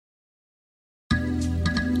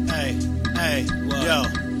Hey, yo,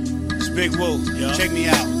 it's Big Woo. Yo. Check me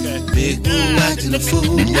out, okay? Big Woo acting a fool.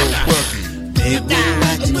 Big Woo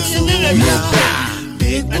acting a fool, y'all.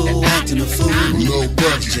 Big Woo acting a fool.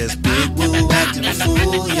 Just Big Woo acting a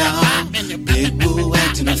fool, y'all. Big Woo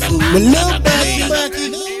acting a fool. But little Bucky.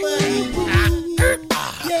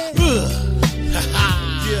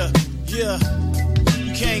 Yeah.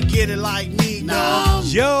 You can't get it like me, dog.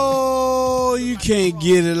 Yo, you can't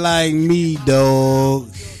get it like me, dog.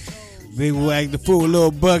 Big Woo act the fool,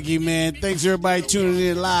 little Bucky, man. Thanks everybody tuning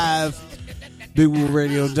in live.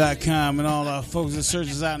 BigWooRadio.com and all our folks that search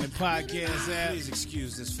us out in the podcast app. Please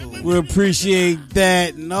excuse this fool. We appreciate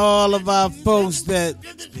that, and all of our folks that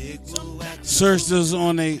searched us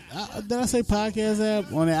on a did I say podcast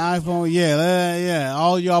app on the iPhone? Yeah.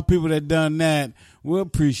 All y'all people that done that, we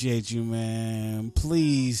appreciate you, man.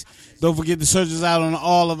 Please don't forget to search us out on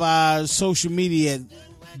all of our social media.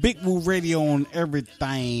 Big Woo Radio on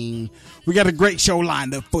everything. We got a great show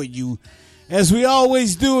lined up for you. As we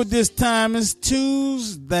always do at this time, it's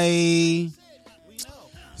Tuesday.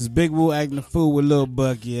 It's Big Woo acting a fool with Lil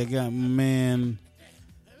Bucky. I got my man.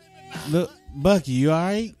 Look, Bucky, you all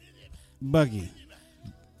right? Bucky,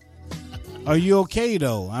 are you okay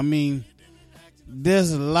though? I mean,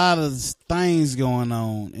 there's a lot of things going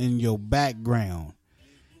on in your background,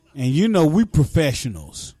 and you know we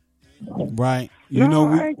professionals, right? You know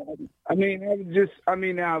now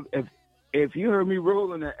if you heard me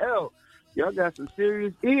rolling the L, y'all got some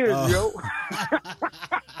serious ears, yo.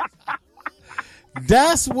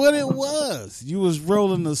 That's what it was. You was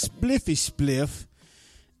rolling a spliffy spliff,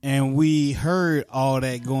 and we heard all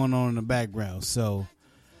that going on in the background. So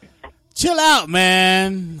chill out,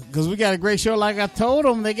 man, because we got a great show. Like I told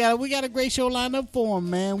them, we got a great show lined up for them,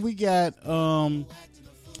 man. We got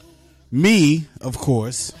me, of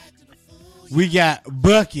course. We got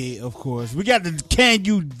Bucky, of course. We got the Can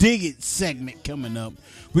You Dig It segment coming up.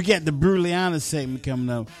 We got the Bruliana segment coming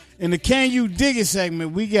up. In the Can You Dig It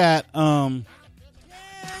segment, we got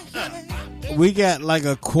like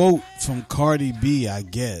a quote from Cardi B, I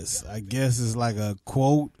guess. I guess it's like a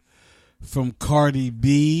quote from Cardi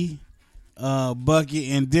B,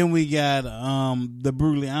 Bucky. And then we got the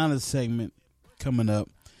Bruliana segment coming up.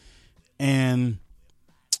 And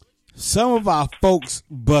some of our folks,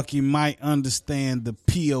 Bucky, might understand the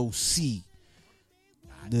POC,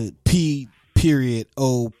 the P period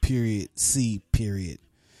O period C period.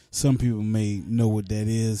 Some people may know what that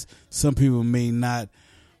is. Some people may not.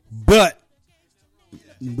 But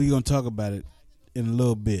we're going to talk about it in a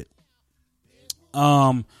little bit.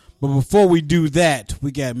 But before we do that,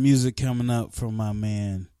 we got music coming up from my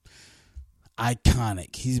man,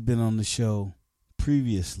 Iconic. He's been on the show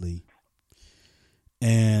previously.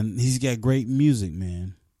 And he's got great music,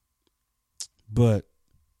 man. But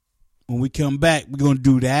when we come back, we're going to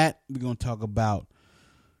do that. We're going to talk about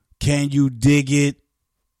Can You Dig It?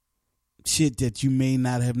 Shit that you may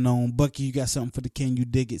not have known. Bucky, you got something for the Can You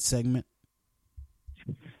Dig It segment?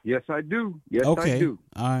 Yes, I do. I do.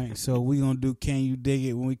 All right, so we're going to do Can You Dig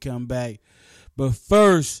It when we come back. But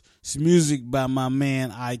first, it's music by my man,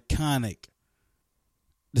 Iconic.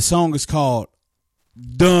 The song is called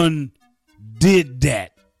Done Did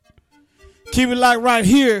That. Keep it locked right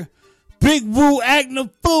here. Big Woo acting a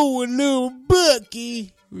fool with Lil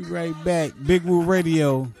Bucky. We right back. Big Woo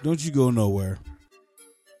Radio. Don't you go nowhere.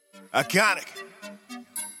 Iconic.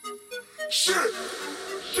 Shit.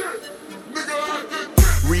 Nigga,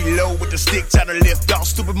 Reload with the stick, try to lift off.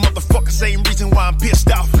 Stupid motherfucker, same reason why I'm pissed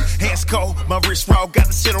off. Hands cold, my wrist raw, got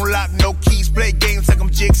the shit on lock, no keys, play games like I'm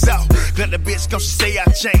jigsaw. Glad the bitch come, she say I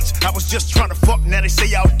changed. I was just trying to fuck, now they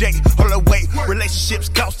say all day. Hold up, wait, relationships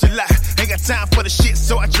cost a lot. Ain't got time for the shit,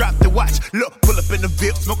 so I dropped the watch. Look, pull up in the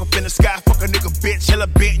VIP, smoke up in the sky, fuck a nigga bitch, hella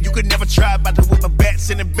bent. You could never try, about to whip a bat,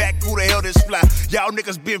 send it back, who the hell this fly? Y'all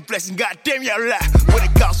niggas been flexing, goddamn y'all lie. What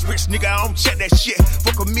it cost, rich nigga, I don't check that shit.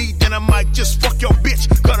 Fuck with me, then I might just fuck your bitch.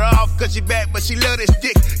 Cut her off cause she back, but she love this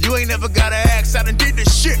dick. You ain't never gotta ask, I done did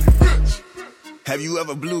this shit. Have you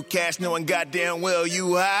ever blew cash knowing goddamn well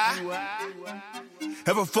you high?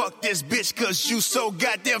 Ever fuck this bitch cause you so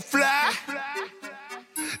goddamn fly?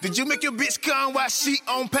 Did you make your bitch come while she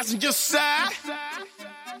on passenger side?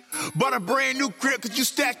 Bought a brand new crib cause you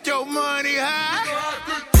stacked your money high?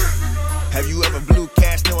 Have you ever blew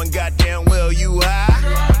cash knowing goddamn well you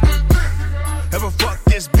high? Ever fuck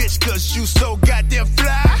this bitch cause you so goddamn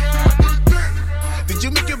fly? Did you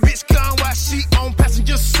make your bitch come while she on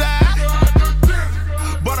passenger side?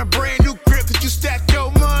 Bought a brand new crib cause you stacked your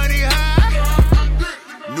money high?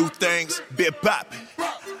 New things, been poppin'.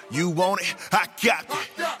 You want it, I got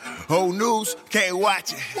it. Old news, can't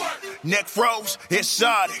watching. Neck froze,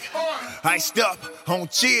 exotic. Iced up on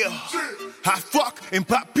chill. I fuck and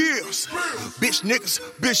pop pills. Bitch niggas,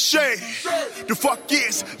 bitch shade. The fuck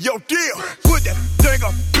is your deal? Put that thing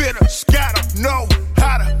up in a scatter. Know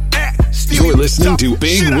how to act. Still You're listening to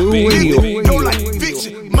Big Woo Radio. Don't like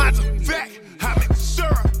fiction, mine's a fact. I make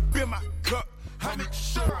syrup in my cup. I make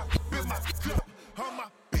syrup in my cup. All my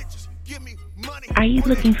bitches give me money. Are you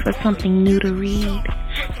looking for something new to read?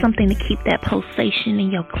 Something to keep that pulsation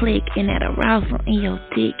in your click and that arousal in your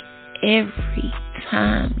dick every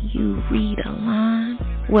time you read a line?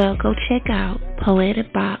 Well, go check out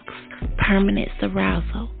Poetic Box Permanent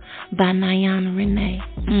Arousal by Nyana Renee.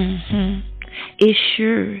 It's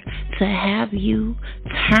sure to have you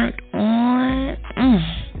turned on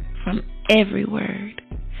from every word.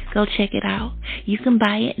 Go check it out. You can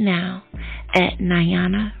buy it now at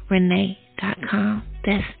NyanaRenee.com.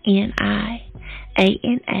 That's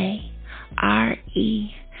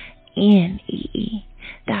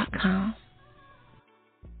NyanaRenee.com.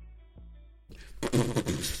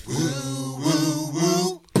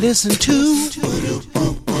 Listen to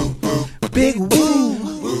Big Woo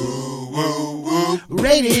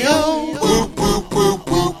Radio.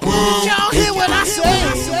 Y'all hear what I say?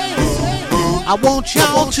 I want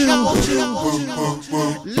y'all to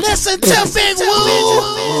listen to Big Woo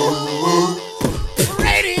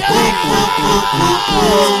Radio.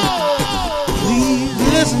 Please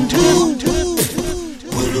listen to.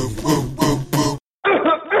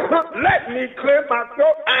 Let me clear my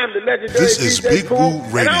throat. I am the legendary This is DJ Big Cool,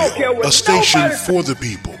 Woo and I don't care Radio, what a station nobody for the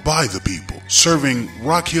people, by the people, serving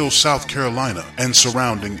Rock Hill, South Carolina and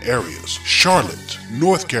surrounding areas, Charlotte,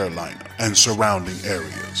 North Carolina and surrounding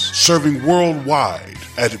areas, serving worldwide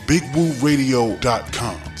at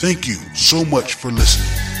BigWooRadio.com. Thank you so much for listening.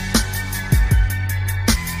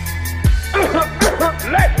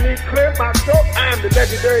 Let me clear my throat. I am the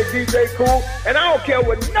legendary DJ Cool, and I don't care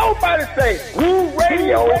what nobody say. Woo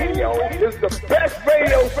Radio is the best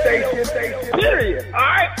radio station, period. All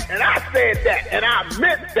right? And I said that, and I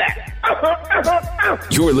meant that.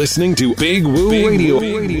 You're listening to Big Woo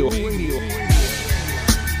Radio.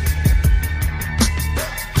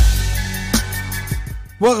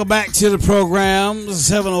 Welcome back to the program.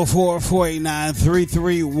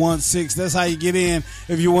 704-489-3316. That's how you get in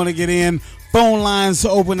if you want to get in. Phone lines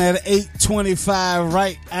open at 8:25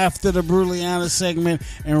 right after the Brutally Honest segment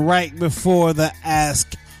and right before the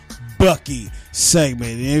Ask Bucky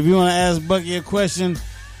segment. And if you want to ask Bucky a question,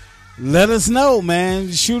 let us know,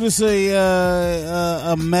 man. Shoot us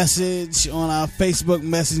a message on our Facebook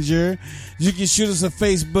Messenger. You can shoot us a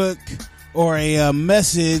Facebook or a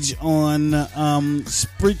message on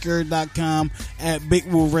Spreaker.com at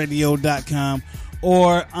BigWooRadio.com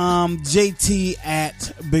or JT at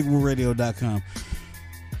BigWooRadio.com.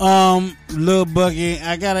 Lil Bucky,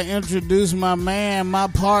 I gotta introduce my man, my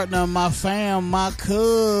partner, my fam, my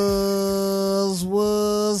cuz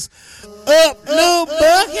was up, Lil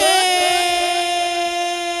Bucky.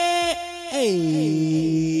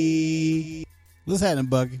 Hey, what's happening,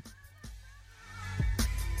 Bucky?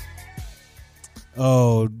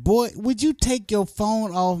 Oh boy, would you take your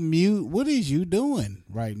phone off mute? What is you doing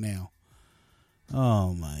right now?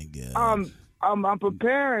 Oh my God. I'm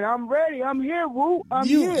preparing. I'm ready. I'm here, Woo. I'm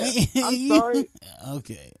here. I'm sorry.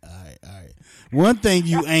 Okay. All right. One thing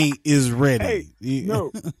you ain't is ready. Hey,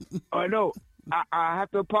 no. I know. I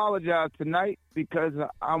have to apologize tonight because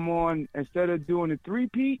I'm on, instead of doing a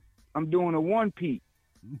 3-peat, I'm doing a 1-peat.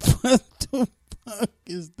 What the fuck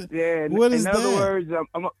is that? Yeah. What is in that? other words,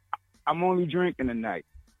 I'm only drinking tonight.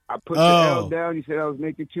 I put the L down. You said I was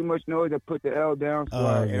making too much noise. I put the L down. So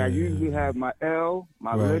I usually have my L,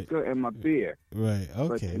 my liquor, and my beer. Right. Okay.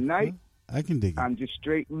 But tonight, I can dig it. I'm just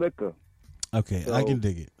straight liquor. Okay. So, I can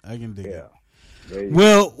dig it. Yeah.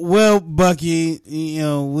 Well, Bucky, you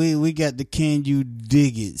know, we got the Can You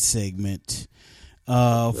Dig It segment.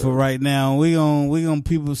 For right now, we gonna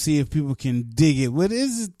people see if people can dig it. What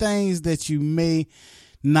is the things that you may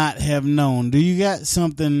not have known? Do you got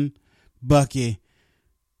something, Bucky,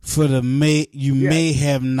 for the may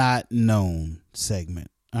have not known segment?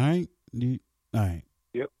 All right, all right.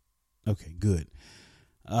 Yep. Okay, good.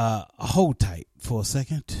 Hold tight for a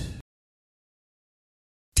second.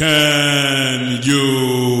 Can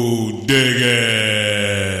you dig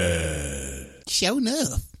it? Show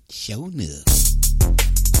enough.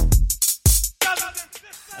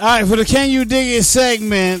 All right, for the Can You Dig It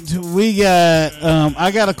segment, we got I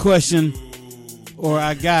got a question, or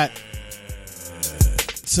I got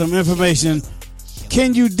some information.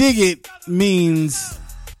 Can you dig it means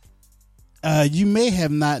you may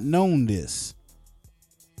have not known this,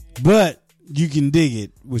 but you can dig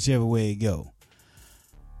it whichever way it go.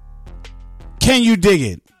 Can you dig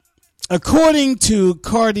it? According to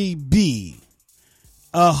Cardi B,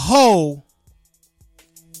 a hoe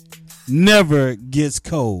never gets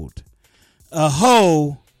cold. A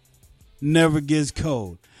hoe never gets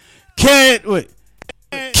cold. Can you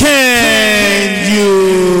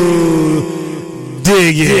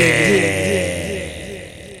dig it?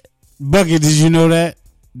 Bucky, did you know that?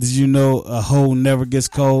 Did you know a hoe never gets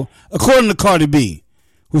cold? According to Cardi B,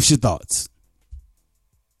 what's your thoughts?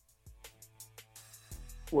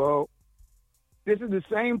 Well, this is the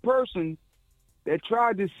same person that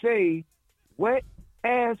tried to say wet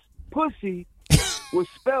ass pussy was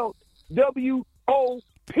spelled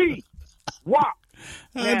W-O-P. WOP.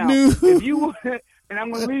 Now, if you and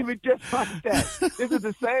I'm gonna leave it just like that. This is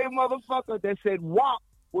the same motherfucker that said WOP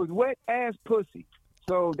was wet ass pussy.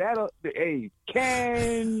 So hey,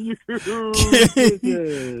 can you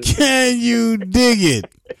dig it?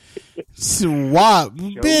 WAP,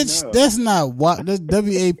 bitch. Enough. That's not WAP. That's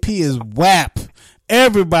WAP is WAP.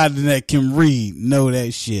 Everybody that can read know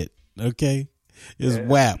that shit. Okay, it's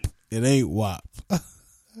WAP. It ain't WAP.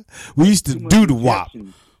 We used to do the WAP.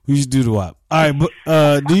 We used to do the WAP. All right, but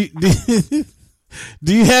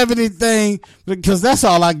do you have anything? Because that's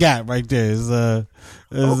all I got right there.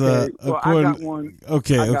 I got one.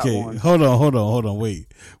 Okay. One. Hold on. Wait.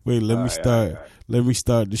 Let me start. Let me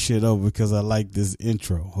start the shit over because I like this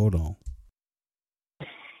intro. Hold on.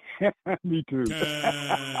 Me too.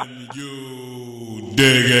 Can you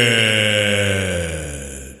dig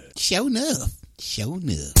it? Show enough.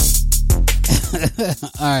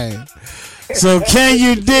 All right. So can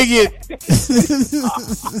you dig it?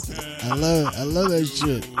 I love that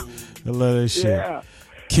shit. Yeah.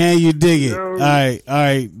 Can you dig it? All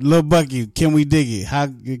right. Lil Bucky, can we dig it?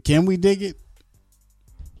 Can we dig it?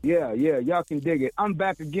 Yeah, y'all can dig it. I'm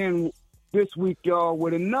back again this week, y'all,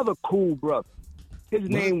 with another cool brother. His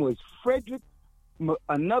name was Frederick,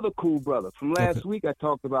 another cool brother. From last week, I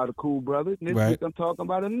talked about a cool brother. This week, I'm talking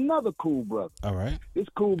about another cool brother. All right. This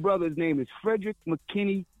cool brother's name is Frederick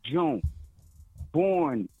McKinney Jones,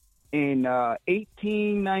 born in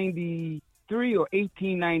 1893 or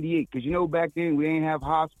 1898. Because, back then, we didn't have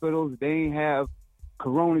hospitals. They didn't have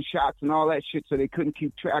corona shots and all that shit, so they couldn't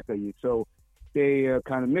keep track of you. So they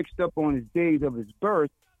kind of mixed up on his days of his birth.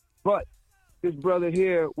 But this brother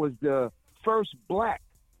here was the first black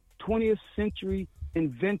 20th century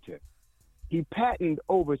inventor. He patented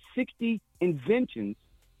over 60 inventions.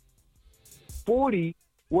 40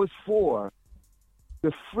 was for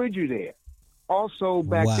the Frigidaire. Also,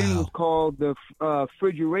 back then it was called the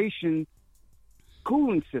refrigeration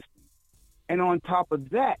cooling system. And on top of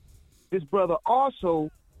that, this brother also,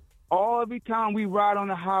 every time we ride on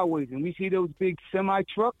the highways and we see those big semi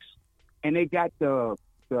trucks and they got the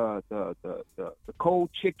cold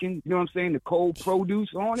chicken, you know what I'm saying, the cold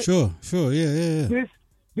produce on it. Sure, yeah.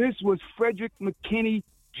 This was Frederick McKinney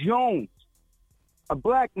Jones, a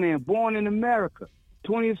black man born in America,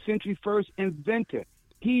 20th century first inventor.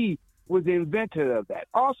 He was the inventor of that.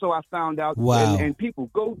 Also, I found out, and people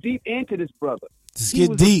go deep into this brother. He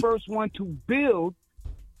was the first one to build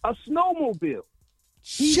a snowmobile.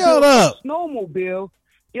 Shut up. A snowmobile.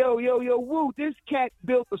 Yo, woo, this cat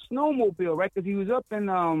built a snowmobile, right? Because he was up in,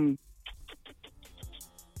 I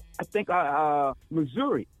think,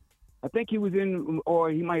 Missouri. I think he was in, or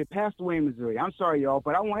he might have passed away in Missouri. I'm sorry, y'all,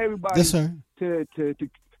 but I want everybody to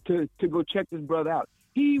go check this brother out.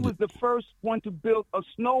 He was the first one to build a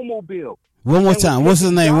snowmobile. One more time. What's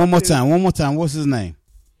his name? One more time. What's his name?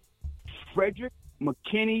 Frederick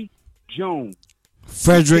McKinney Jones.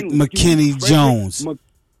 Frederick McKinney Jones.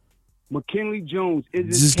 McKinley Jones is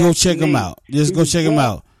his Just go check him out. Just go check him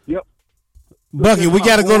out. Yep. Bucky, we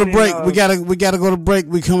gotta go to break. We gotta go to break.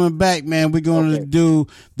 We coming back, man. We're gonna do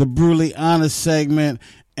the Brutally Honest segment,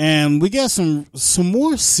 and we got some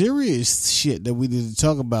more serious shit that we need to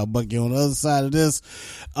talk about, Bucky. On the other side of this,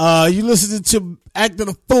 you listening to Acting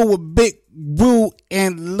a Fool with Big Woo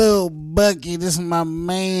and Lil Bucky. This is my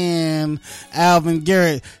man Alvin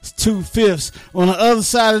Garrett. It's 2/5. On the other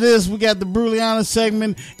side of this, we got the Brutally Honest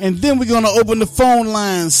segment, and then we're gonna open the phone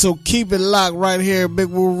lines. So keep it locked right here at Big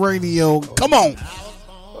Woo Radio. Come on.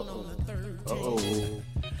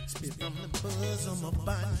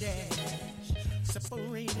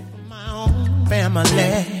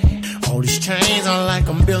 Family, all these chains are like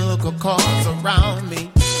umbilical cords around me.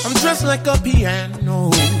 I'm dressed like a piano,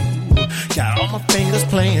 got all my fingers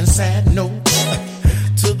playing sad notes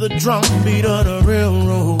to the drum beat of the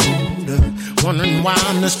railroad. Wondering why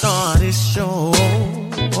I'm the star of this show.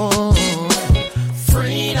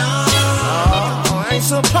 Freedom, ain't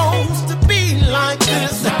supposed to be like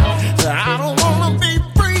this. I don't wanna be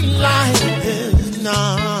free like this,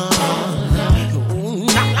 no.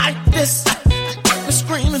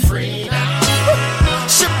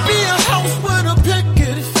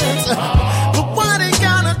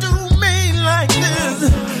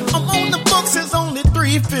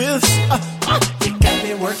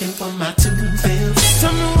 for my two bills.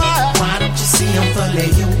 Tell me why. Why don't you see I'm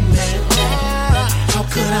fully human? How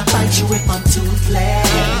could I fight you if I'm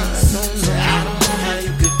toothless? I don't know how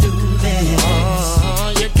you could do this.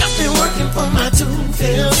 You got me working for my two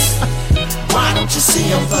bills. Why don't you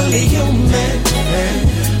see I'm fully human?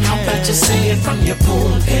 How about you say it from your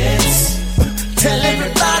pulpits? Tell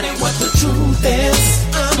everybody what the truth is.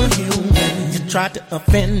 I'm a human. You tried to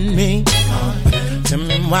offend me. Tell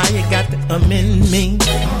me why you got to amend me.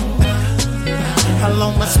 How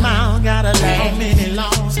long my smile gotta last? How many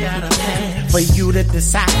laws gotta pass for you to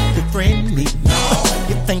decide to friend me? No,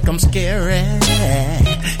 you think I'm scary?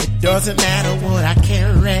 It doesn't matter what I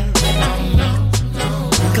carry. No.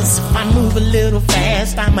 Cause if I move a little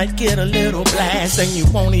fast, I might get a little blast, and you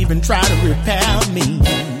won't even try to repel me.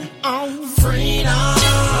 Oh, freedom.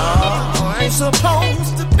 I ain't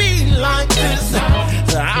supposed to be like this.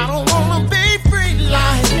 I don't wanna be free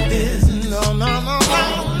like this. No, not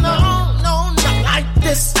like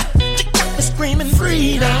this. You got me screaming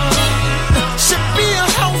freedom. Should be a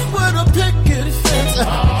house with a picket fence.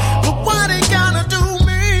 But why they gotta do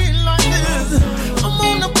me like this? I'm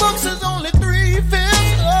on the books, there's only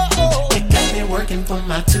 3/5. They got me working for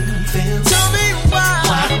my 2/5. Tell me why.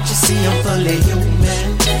 Why don't you see I'm fully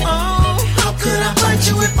human? How could I fight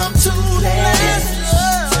you if I'm too late? I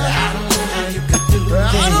don't know how you could do this. I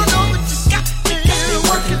don't know, but you got me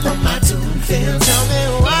working for my 2/5. Tell me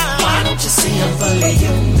why. Why don't you see I'm fully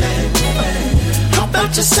human? How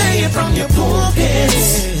about you say it from your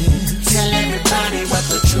pulpits? Tell everybody what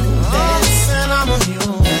the truth is. And I'm a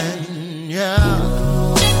human, yeah.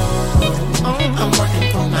 I'm working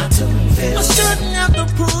for my 2/5. I shouldn't have to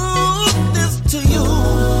prove this to you,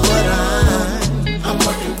 but I'm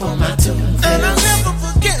working for my 2/5. And I'll never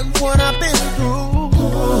forget what I've been through.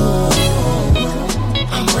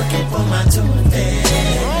 I'm working for my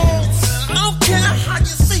 2/5. I don't care how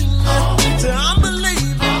you see me. I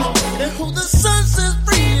believe that who the sun says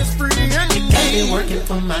free is free. And you got me working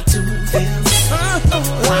for my 2/5.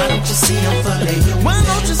 Why don't you see I'm fully human? Why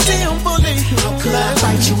don't you see I'm fully human? How could I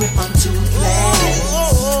fight you if I'm too late?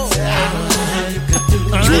 I don't know how you could do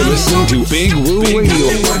that. You're listening to Big Woo Radio.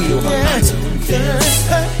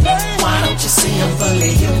 Why don't you see I'm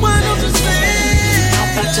fully human? Why don't you see? How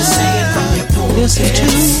about you say it from your pulpit? Listen to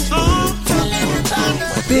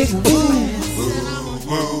Big Woo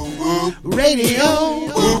Radio.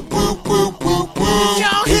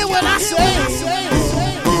 Y'all hear what I say?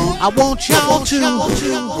 I want y'all to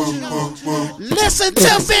listen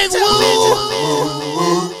to Big Woo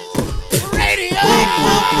Radio.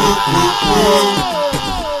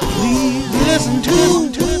 Please listen to.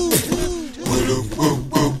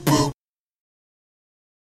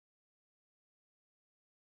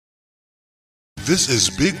 This is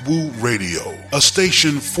Big Woo Radio, a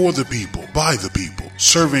station for the people, by the people,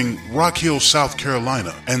 serving Rock Hill, South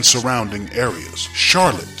Carolina and surrounding areas,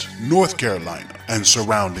 Charlotte, North Carolina and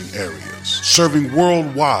surrounding areas, serving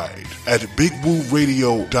worldwide at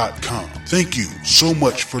bigwooradio.com. Thank you so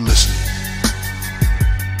much for listening.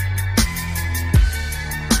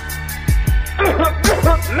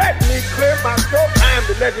 Let me clear my throat. I am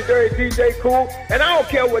the legendary DJ Cool, and I don't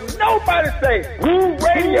care what nobody say. Woo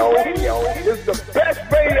Radio is the best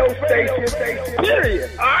radio station, period.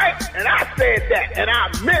 All right? And I said that, and I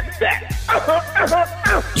meant that.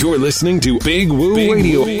 You're listening to Big Woo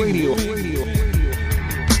Radio.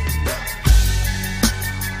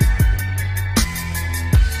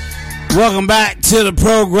 Welcome back to the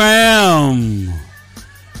program.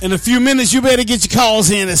 In a few minutes, you better get your calls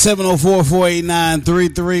in at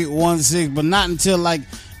 704-489-3316, but not until like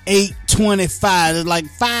 8:25. It's like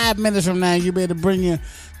 5 minutes from now. You better bring your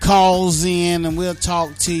calls in, and we'll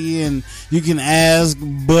talk to you, and you can ask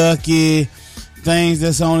Bucky things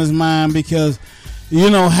that's on his mind, because, you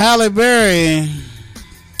know, Halle Berry,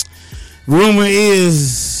 rumor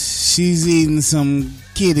is she's eating some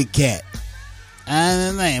kitty cat.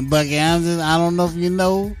 Bucky, I don't know if you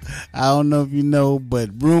know. I don't know if you know, but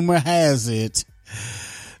rumor has it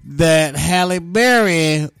that Halle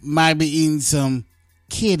Berry might be eating some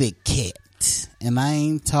kitty cat. And I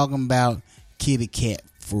ain't talking about kitty cat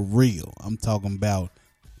for real. I'm talking about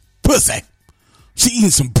pussy. She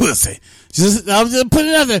eating some pussy. I'm just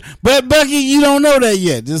putting it out there. But Bucky, you don't know that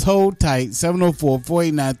yet. Just hold tight.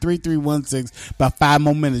 704-489-3316. About 5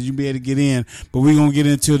 more minutes, you'll be able to get in. But we're going to get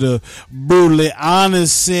into the brutally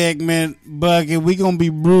honest segment, Bucky. We're going to be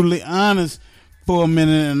brutally honest for a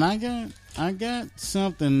minute. And I got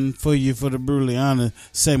something for you for the brutally honest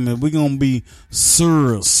segment. We're going to be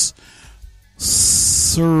serious.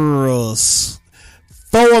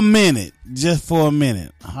 For a minute. Just for a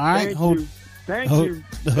minute. All right? Hold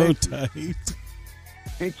tight.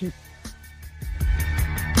 Thank you.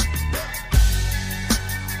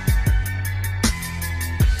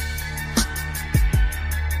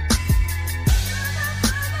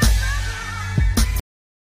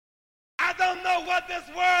 I don't know what this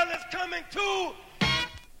world is coming to.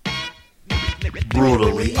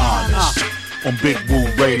 Brutally honest on Big Woo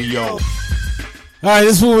Radio. All right,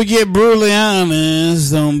 this is where we get brutally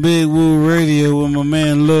honest on Big Woo Radio with my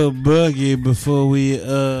man Lil Bucky. Before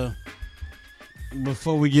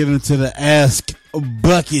we get into the Ask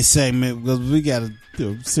Bucky segment, because we got a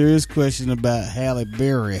serious question about Halle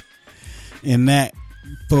Berry and that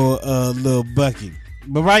for Lil Bucky.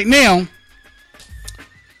 But right now,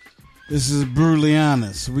 this is brutally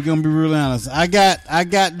honest. We're gonna be brutally honest. I got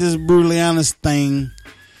this brutally honest thing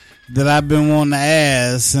that I've been wanting to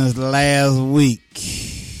ask since last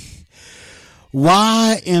week.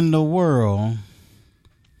 Why in the world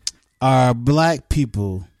are black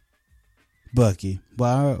people, Bucky?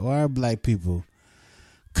 Why are black people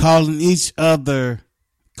calling black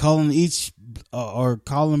people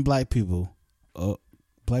calling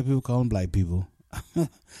black people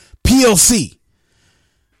POC?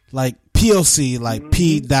 Like POC, like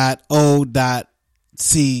P.O.C.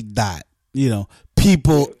 You know,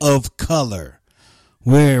 people of color,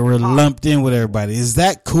 where we're lumped in with everybody. Is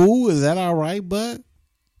that cool? Is that all right, bud?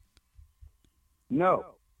 No.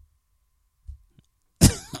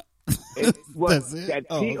 That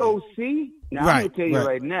POC? Now, I'm going to tell you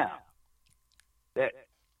right now that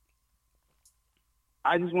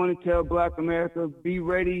I just want to tell Black America, be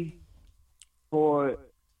ready for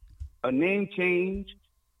a name change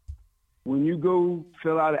when you go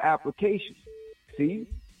fill out an application. See,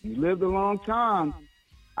 you lived a long time.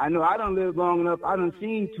 I know I done lived long enough. I done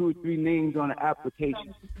seen 2 or 3 names on the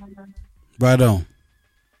application. Right on.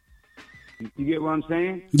 You get what I'm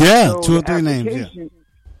saying? Yeah, so 2 or 3 names.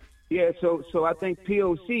 Yeah. So I think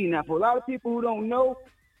POC. Now, for a lot of people who don't know,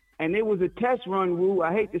 and it was a test run, Woo.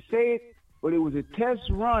 I hate to say it, but it was a test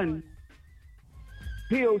run.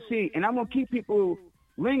 POC, and I'm gonna keep people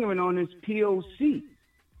lingering on this POC,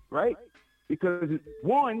 right? Because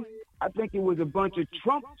one, I think it was a bunch of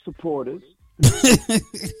Trump supporters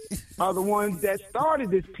are the ones that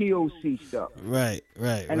started this POC stuff. Right.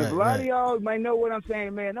 And a lot of y'all might know what I'm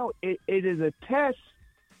saying, man. No, it is a test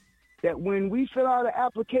that when we fill out an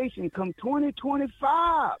application come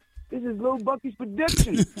 2025, this is Lil Bucky's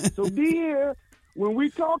prediction. So be here when we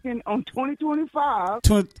talking on 2025.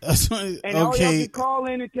 And all y'all can call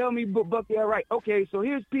in and tell me, Bucky, all right. Okay, so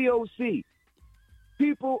here's POC.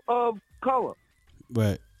 People of color.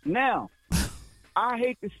 Right. Now, I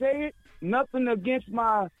hate to say it, nothing against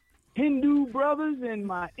my Hindu brothers and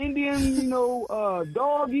my Indian,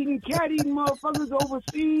 dog-eating, cat-eating motherfuckers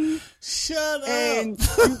overseas. Shut up. And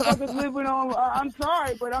you fuckers living on, I'm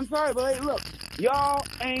sorry, but hey, look, y'all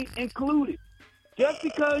ain't included. Just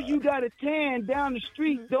because you got a tan down the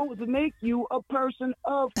street don't make you a person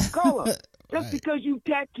of color. Just because you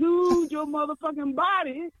tattooed your motherfucking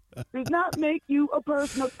body does not make you a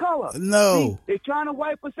person of color. No. See, they're trying to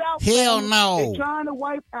wipe us out. Hell man. no. They're trying to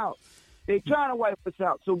wipe out.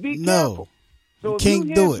 So be no. careful. So if Can't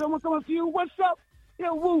you do hear it. someone coming for you, what's up?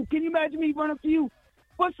 Woo, can you imagine me running for you?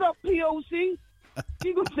 What's up, POC?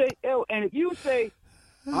 You gonna say, and if you say,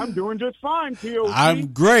 I'm doing just fine, POC. I'm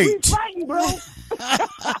great. We fighting, bro.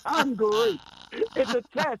 I'm great. It's a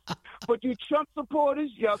test. But you Trump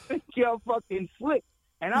supporters, y'all think y'all fucking slick.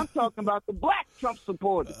 And I'm talking about the black Trump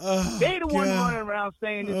supporters. They the ones running around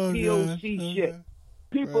saying this POC shit.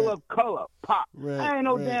 People of color, pop. I ain't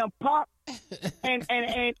no damn pop.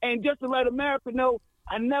 And just to let America know,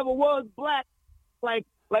 I never was black. Like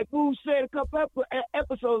Woo said a couple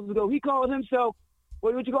episodes ago. He called himself,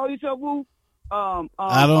 what you call yourself, Woo? I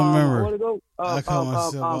don't remember. I call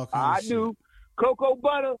myself I do. Cocoa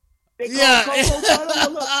butter. They call cocoa butter.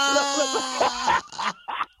 Look.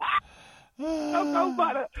 Cocoa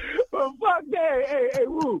butter. Well, fuck that. Hey,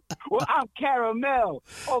 Woo. Well, I'm caramel.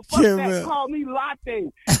 Oh, fuck that. Call me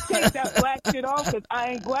latte. Take that black shit off because I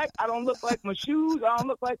ain't black. I don't look like my shoes. I don't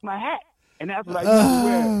look like my hat. And that's what I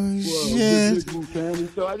used to wear. Shit.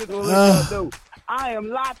 So I just want to let y'all know. I am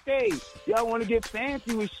latte. Y'all want to get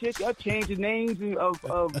fancy with shit? Y'all change the names of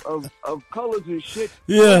colors and shit.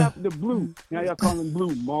 Yeah. What happened to blue? Now y'all call them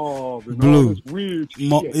blue. Mauve. And Blue. all this weird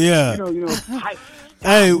shit. Yeah. Hype.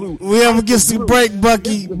 Hey, we ever gets the break,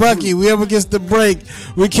 Bucky. We ever gets the break.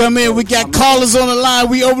 We come in, we got callers on the line.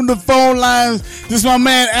 We open the phone lines. This is my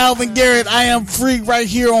man Alvin Garrett. I am free right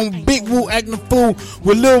here on Big Woo Acting a Fool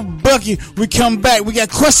with Lil Bucky. We come back. We got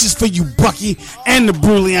questions for you, Bucky, and the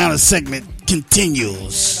Brutally Honest segment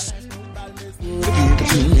continues. I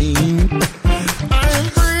am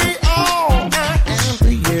free. Oh, I am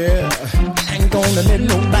free. gonna let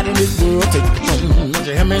nobody in this world take it from me. Don't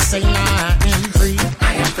you hear me say, I am free.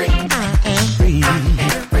 I am free. I am free. I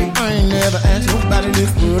ain't never asked nobody in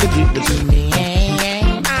this world to give it to me. I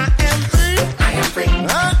am free. I am free. I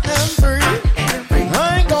am free.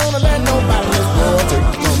 I ain't gonna let nobody in this world take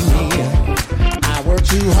it from me. I work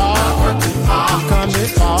too hard to come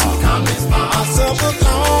this far. I suffered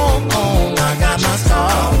long, I got my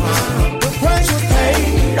scars. The price was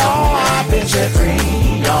paid, I've been set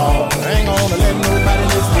free, y'all. I ain't gonna let nobody in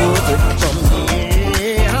this world take it from me.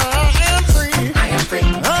 I am free. I am free.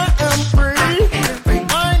 I am free.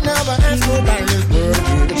 I ain't never asked nobody in this world to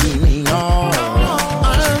give it to me, no.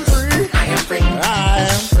 I am free. I am free. I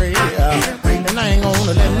am free. And I ain't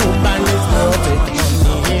gonna let nobody in this world take it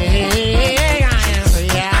from me. I am free.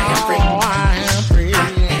 I am free.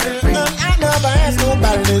 And I never asked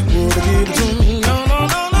nobody in this world to give it to me, no. I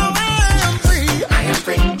am free. I am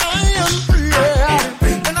free. I am free.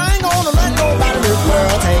 And I ain't gonna let nobody in this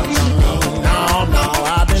world take it from me. No,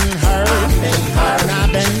 I've been hurt, and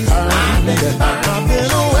I've been burned. I've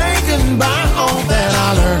been awakened by all that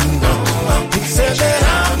I learned. He said that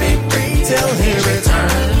I'll be free till he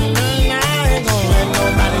returns. And I ain't gonna let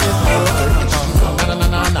nobody in this world take it from me.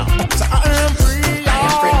 No. So I am free,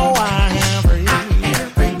 oh, I am free.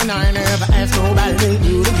 And I ain't never asked nobody to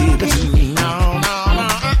do to give it to me. No, I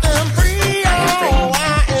am free, oh, I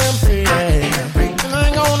am free. And I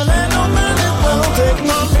ain't gonna let nobody in this world take it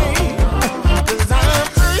from me. 'Cause I am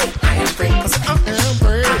free. I am free. I said I am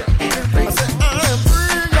free. I said I am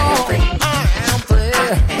free, y'all. I am free.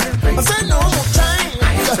 I said no more chains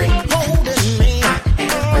holding me.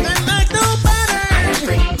 They make nobody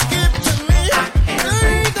give it to me. I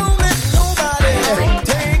ain't gonna let nobody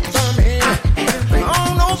take it from me. I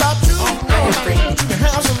don't know about you, but you can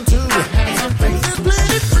have some too. There's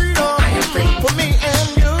plenty of freedom for me and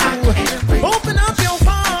you. Open up your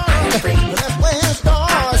heart, that's where it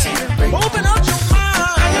starts. Open up your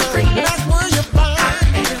mind, that's where you find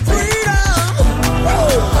freedom. I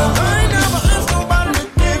ain't never asked nobody to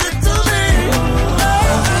give it to me. I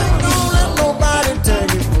ain't gonna let nobody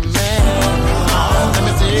take it from me. Let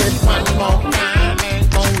me say it one more time. I ain't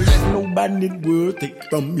gonna let nobody in the world take it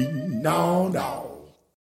from me. No.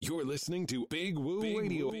 You're listening to Big Woo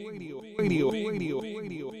Radio.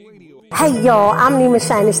 Hey y'all, I'm Nima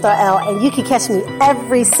Shining Star L, and you can catch me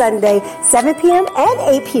every Sunday, 7 p.m. and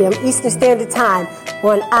 8 p.m. Eastern Standard Time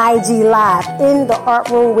on IG Live in the Art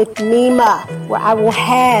Room with Nima, where I will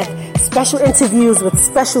have special interviews with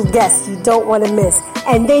special guests you don't want to miss.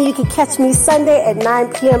 And then you can catch me Sunday at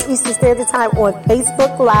 9 p.m. Eastern Standard Time on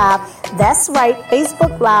Facebook Live. That's right,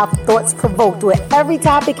 Facebook Live, Thoughts Provoked, where every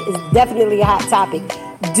topic is definitely a hot topic.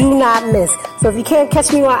 Do not miss. So if you can't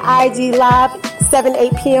catch me on IG Live, 7,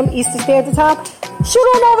 8 p.m. Eastern Standard Time, shoot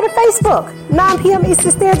on over to Facebook, 9 p.m.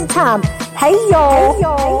 Eastern Standard Time. Hey, y'all.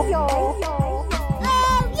 Oh,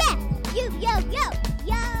 yeah.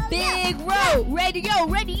 Yo. Big Woo. Radio.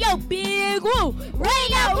 Big Woo. Radio. Big Woo.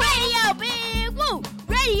 Radio.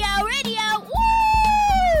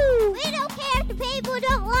 Woo. We don't care if the people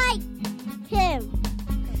don't like him.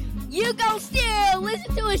 You gon' still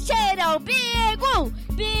listen to his channel, Big Woo.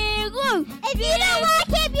 If you don't like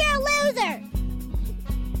him, you're a loser.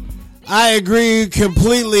 I agree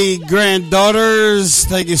completely, granddaughters.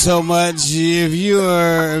 Thank you so much. If you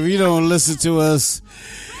don't listen to us,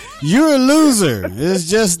 you're a loser. It's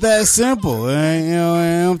just that simple. And, you know,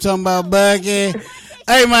 I'm talking about Bucky.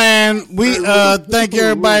 Hey man, we thank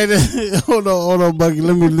everybody. Hold on, Bucky.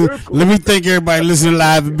 Let me thank everybody listening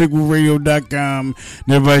live at BigWooRadio.com.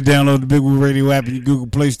 And everybody download the Big Woo Radio app in your Google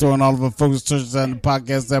Play Store, and all of our folks search us on the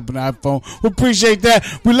podcast app on the iPhone. We appreciate that.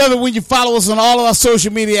 We love it when you follow us on all of our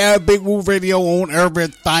social media at Big Woo Radio on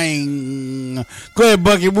everything. Go ahead,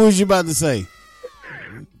 Bucky. What was you about to say?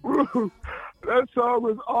 That song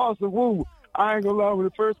was awesome. Woo. I ain't gonna lie, when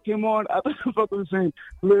it first came on, I thought the fucker was saying,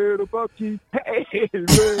 Little Bucky, hey,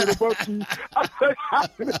 Little Bucky. I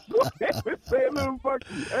could have say Little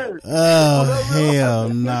Bucky, hey. Oh, hell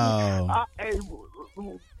no.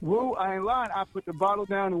 Woo, I ain't lying. I put the bottle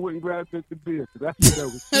down and went and grabbed the beer, because I think that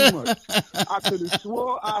was too much. I could have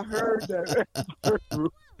swore I heard that.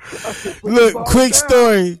 Look, quick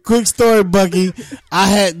story, Bucky. I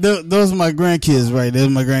had those are my grandkids, right? Those are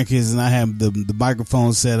my grandkids, and I have the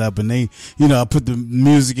microphone set up, and they, I put the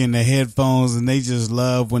music in their headphones, and they just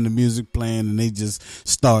love when the music playing, and they just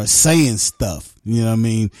start saying stuff. You know what I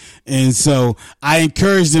mean? And so I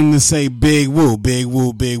encouraged them to say Big Woo, Big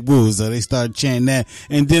Woo, Big Woo. So they started chanting that.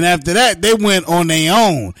 And then after that, they went on their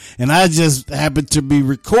own. And I just happened to be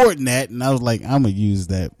recording that. And I was like, I'm going to use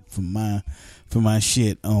that for for my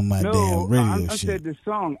shit on my damn radio I shit. said the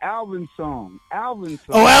song, Alvin's song.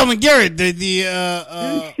 Oh, Alvin Garrett,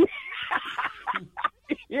 yeah.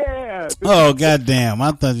 Oh, goddamn!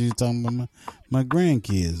 I thought you were talking about my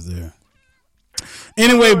grandkids there.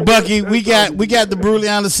 Anyway, Bucky, we got the brutally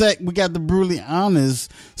honest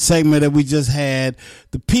segment that we just had.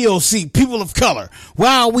 The POC, people of color.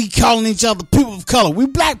 Why are we calling each other people of color? We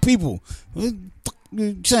black people. Let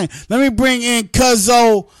me bring in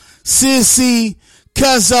Cuzzo, Sissy,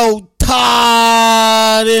 Cuzzo,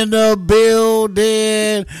 Todd in the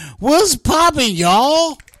building. What's poppin',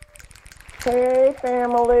 y'all? Hey,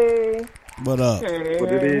 family. What up? Hey,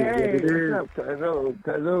 what it is? What's up, Cuzzo?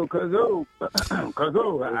 I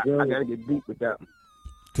gotta get deep with that one.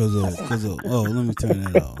 Cuzzo. Oh, let me turn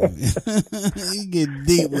that off. You get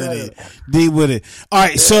deep with it. All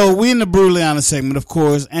right, so we in the brutally honest segment, of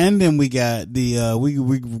course, and then we got the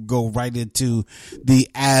we go right into the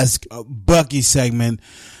Ask Bucky segment.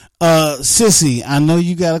 Sissy, I know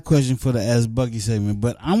you got a question for the Ask Bucky segment,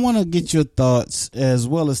 but I want to get your thoughts as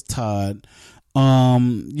well as Todd.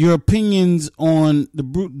 Your opinions on the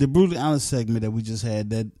brutally honest segment that we just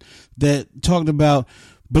had that talked about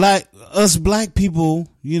black people,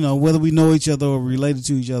 you know, whether we know each other or related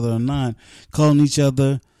to each other or not, calling each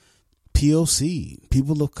other POC,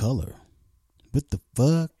 people of color. What the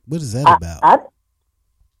fuck? What is that about?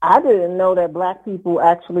 I didn't know that black people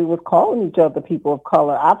actually was calling each other people of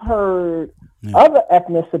color. I've heard other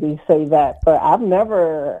ethnicities say that, but I've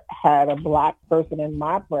never had a black person in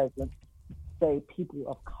my presence say people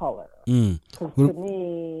of color. Because to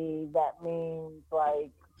me, that means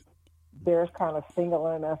like they're kind of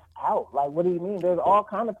singling us out. Like, what do you mean? There's all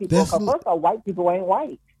kind of people. First of all, white people ain't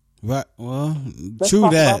white. Right. Well, Let's true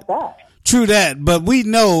talk that. about that. True that. But we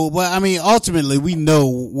know. Well, I mean, ultimately, we know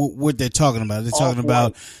what they're talking about. They're talking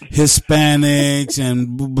about Hispanics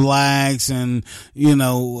and blacks and, you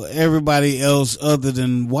know, everybody else other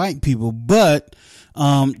than white people. But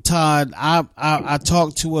Todd, I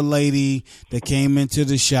talked to a lady that came into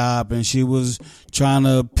the shop and she was trying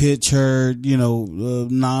to pitch her, you know,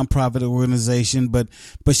 nonprofit organization, but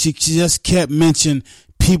she just kept mentioning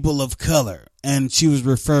people of color, and she was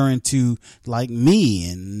referring to like me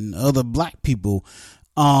and other black people.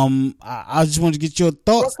 I just wanted to get your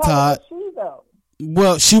thoughts, Todd. What color was she, though?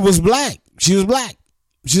 Well, she was black. She was black.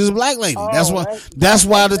 She's a black lady. That's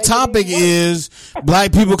why the topic is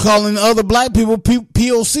black people calling other black people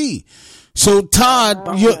POC. So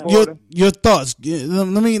Todd, your thoughts.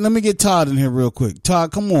 Let me get Todd in here real quick.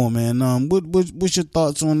 Todd, come on, man. What's your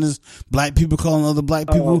thoughts on this? Black people calling other black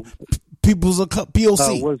people people's a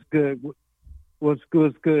POC. What's good? What's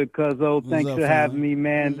good, Cuzzo? Thanks for having me,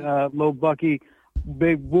 man. Lil Bucky,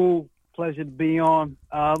 Big Woo, pleasure to be on.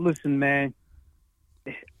 Listen, man,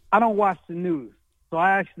 I don't watch the news. So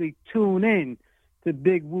I actually tune in to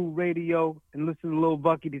Big Woo Radio and listen to Lil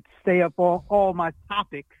Bucky to stay up on all my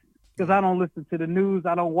topics because I don't listen to the news.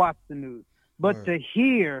 I don't watch the news. But to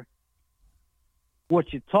hear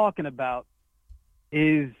what you're talking about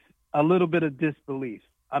is a little bit of disbelief.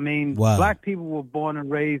 I mean, black people were born and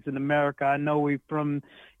raised in America. I know we're from,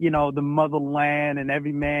 you know, the motherland and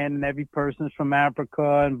every man and every person's from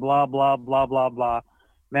Africa and blah, blah, blah, blah, blah.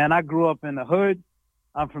 Man, I grew up in the hood.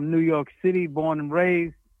 I'm from New York City, born and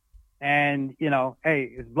raised, and, you know,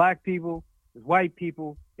 hey, it's black people, it's white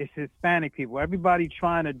people, it's Hispanic people. Everybody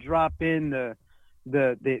trying to drop in the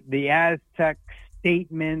Aztec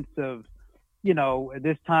statements of, you know,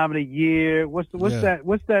 this time of the year. What's what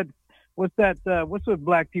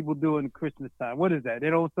black people do in Christmas time? What is that? They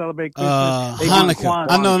don't celebrate Christmas. They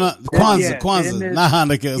Hanukkah. Kwanzaa, not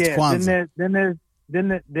Hanukkah. It's Kwanzaa.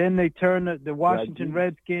 Then they turn the Washington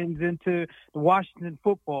Redskins into the Washington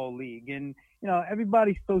Football League. And, you know,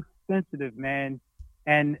 everybody's so sensitive, man.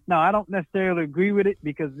 And, no, I don't necessarily agree with it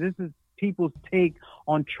because this is people's take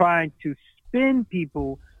on trying to spin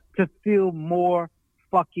people to feel more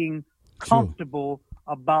fucking comfortable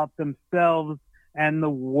about themselves and the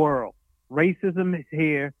world. Racism is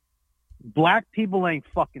here. Black people ain't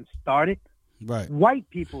fucking started. Right. White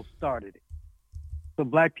people started it. So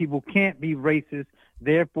black people can't be racist.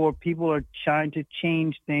 Therefore, people are trying to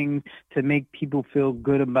change things to make people feel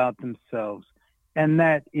good about themselves. And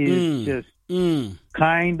that is just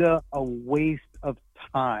kind of a waste of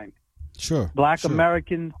time. Sure. Black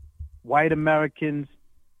Americans, white Americans,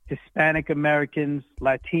 Hispanic Americans,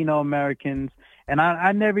 Latino Americans, and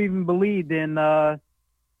I never even believed in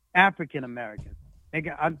African Americans.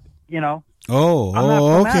 You know.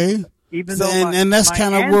 Oh, okay. Africa, even though and that's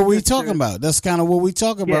kind of what we talking about. That's kind of what we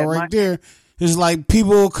talking about right there. It's like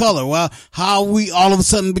people of color. Well, how we all of a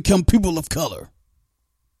sudden become people of color.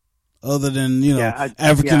 other than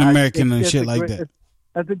African American and shit like that?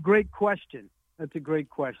 That's a great question. But,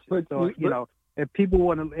 if people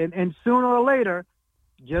want to, and sooner or later,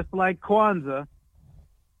 just like Kwanzaa,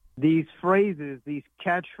 these phrases, these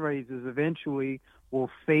catchphrases, eventually will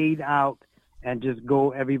fade out and just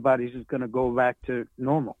go. Everybody's just going to go back to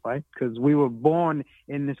normal, right? Because we were born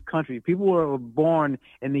in this country. People were born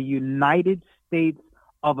in the United States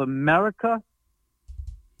of America.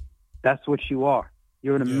 That's what you are.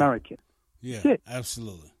 You're an American. Yeah,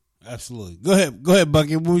 absolutely. Go ahead,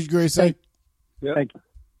 Bucky. What was you going to say? Yep. Thank you.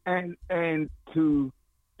 And to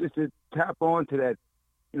just to tap on to that,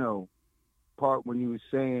 part when you were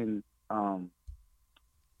saying,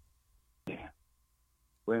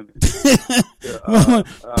 wait a minute.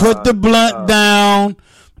 Put the blunt down.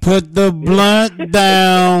 Put the blunt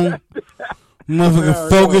down. Motherfucker,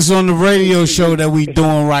 focus on the radio show that we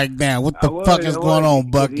doing right now. What the fuck is going on,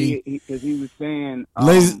 Bucky? Because he was saying,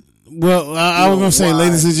 well, I was gonna say,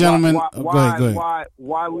 ladies and gentlemen, go ahead.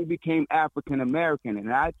 Why we became African American,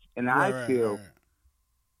 and I feel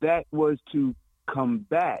that was to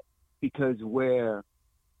combat, because where,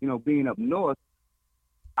 being up north,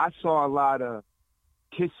 I saw a lot of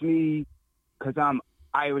kiss me because I'm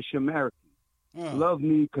Irish American, love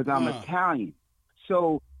me because I'm Italian.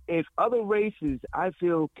 So if other races, I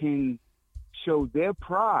feel, can show their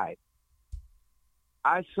pride,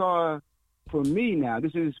 I saw. For me now,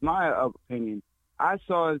 this is my opinion, I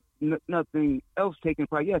saw nothing else taking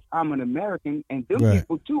pride. Yes, I'm an American, and them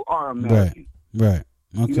people too are American. Right.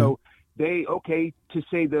 Okay. To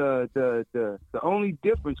say the only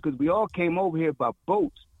difference, because we all came over here by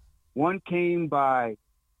boats. One came on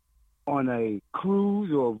a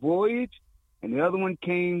cruise or a voyage, and the other one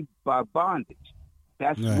came by bondage.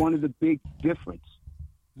 That's one of the big difference.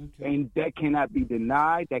 Okay. And that cannot be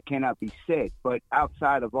denied, that cannot be said. But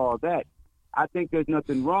outside of all that, I think there's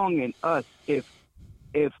nothing wrong in us if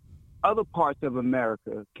other parts of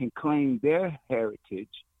America can claim their heritage.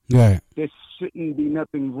 Right. There shouldn't be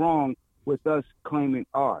nothing wrong with us claiming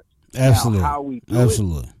ours. Absolutely. Now, how we do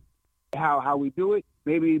it, how we do it,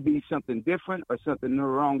 maybe it'd be something different or something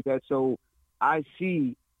wrong. So I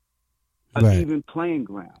see an even playing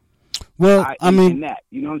ground. Well, I mean, that,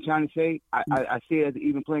 you know what I'm trying to say? I see it as an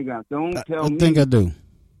even playing ground. Don't tell me. I think I do.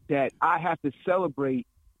 That I have to celebrate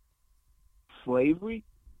slavery?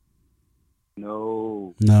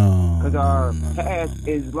 No. Because our past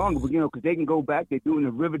is longer, but because they can go back, they're doing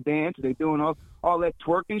the river dance, they're doing all that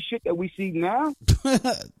twerking shit that we see now.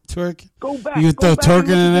 Twerking? Go back. You throw twerking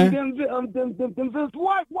in there?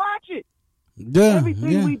 Watch it. Yeah.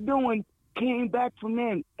 Everything we doing came back from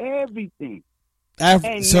them. Everything.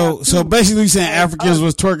 So basically you're saying Africans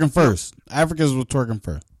was twerking first. Africans was twerking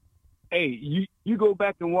first. Hey, you go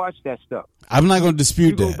back and watch that stuff. I'm not going to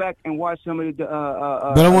dispute that. You go back and watch some of the.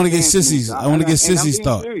 But I want to get Sissy's. I want to get Sissy's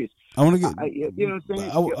thought. I want to get. You know what I'm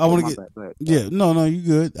saying? I want to get. Yeah, no, you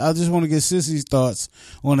good. I just want to get Sissy's thoughts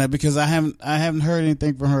on that because I haven't heard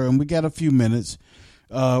anything from her, and we got a few minutes.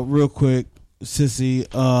 Real quick, Sissy,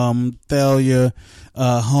 Thalia,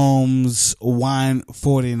 Holmes, Wine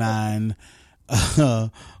 49,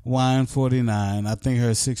 Wine 49. I think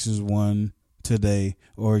her Sixers won today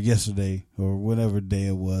or yesterday or whatever day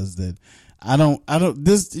it was. That I don't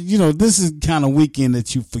this is kind of weekend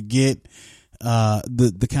that you forget,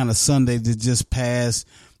 the kind of Sunday that just passed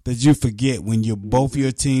that you forget when both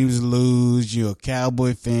your teams lose. You're a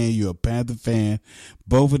Cowboy fan, you're a Panther fan,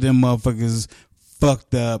 both of them motherfuckers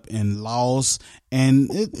fucked up and lost, and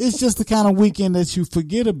it's just the kind of weekend that you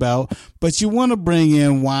forget about. But you want to bring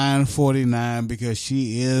in Wine 49 because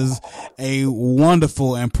she is a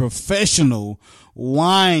wonderful and professional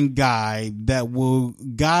wine guide that will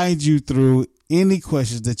guide you through any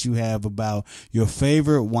questions that you have about your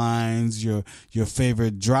favorite wines, your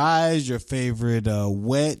favorite dries, your favorite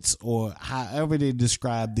wets, or however they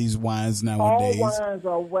describe these wines nowadays. All wines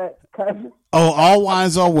are wet, cousin. Oh, all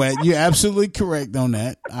wines are wet. You're absolutely correct on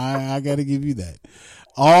that. I got to give you that.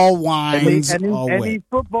 All wines are wet.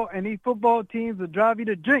 Any football teams will drive you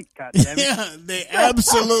to drink, goddammit. Yeah, they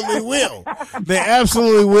absolutely will. They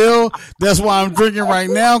absolutely will. That's why I'm drinking right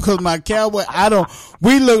now, because my Cowboy,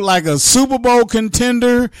 we look like a Super Bowl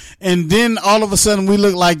contender, and then all of a sudden we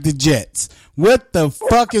look like the Jets. What the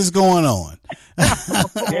fuck is going on?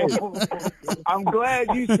 I'm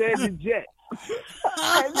glad you said the Jets.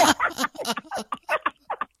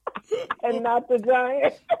 And not the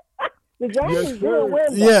Giants. The Giants will win.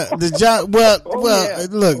 Yeah, the Giants. Well,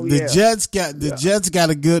 look, the Jets got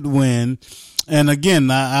a good win. And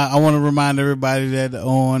again, I want to remind everybody that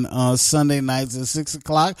on Sunday nights at 6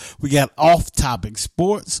 o'clock, we got Off Topic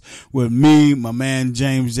Sports with me, my man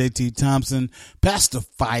James JT Thompson, Pastor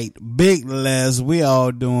Fight, Big Les. We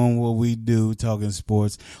all doing what we do, talking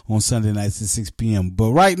sports on Sunday nights at 6 p.m.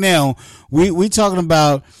 But right now, we talking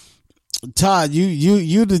about Todd.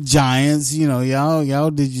 You the Giants. You know,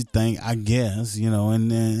 y'all did your thing, I guess. You know,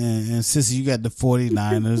 and Sissy, you got the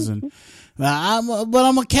 49ers and. I'm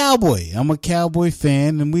a Cowboy. I'm a Cowboy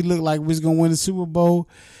fan, and we look like we're gonna win the Super Bowl.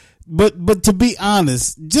 But to be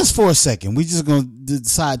honest, just for a second, we just gonna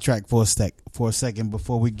sidetrack for a second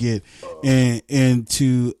before we get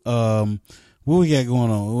into what we got going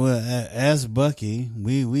on. Well, ask Bucky.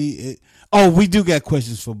 We do got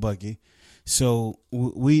questions for Bucky, so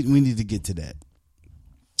we need to get to that.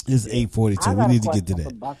 It's 8:42. We need to get to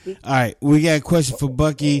that. All right, we got a question for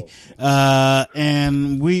Bucky,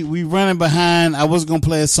 and we running behind. I was gonna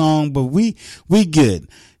play a song, but we good.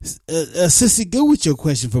 Sissy, go with your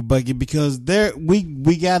question for Bucky because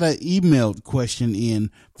we got an emailed question in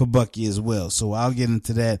for Bucky as well. So I'll get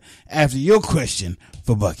into that after your question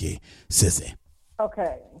for Bucky, Sissy.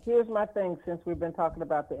 Okay, here's my thing. Since we've been talking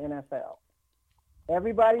about the NFL,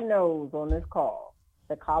 everybody knows on this call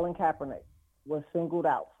that Colin Kaepernick was singled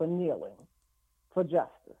out for kneeling for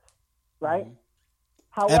justice, right? Mm-hmm.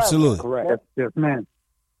 However, absolutely correct. Yes, ma'am.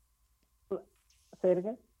 Say it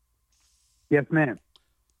again. Yes, ma'am.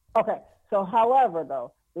 Okay, so however,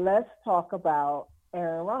 though, let's talk about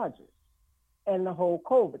Aaron Rodgers and the whole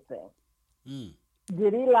COVID thing.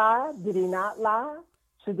 Did he lie? Did he not lie?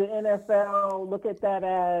 Should the NFL look at that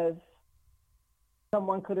as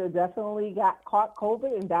someone could have definitely caught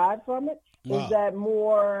COVID and died from it? Wow. Is that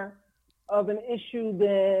more of an issue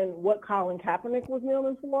than what Colin Kaepernick was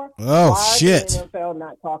kneeling for? Oh, why shit. is the NFL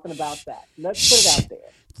not talking about that? Let's put it out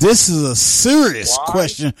there. This is a serious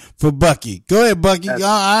question for Bucky. Go ahead, Bucky.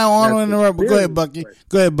 I don't want to interrupt, but go ahead, Bucky.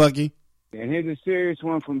 Go ahead, Bucky. And here's a serious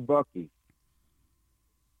one from Bucky.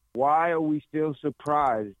 Why are we still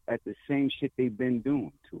surprised at the same shit they've been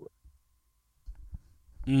doing to us?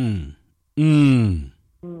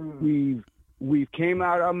 We've came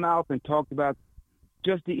out our mouth and talked about,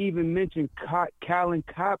 just to even mention Colin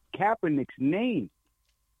Kaepernick's name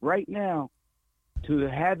right now, to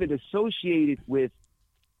have it associated with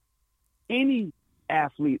any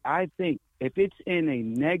athlete, I think if it's in a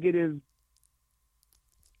negative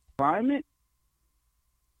climate,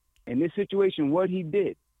 in this situation, what he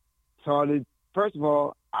did. So, first of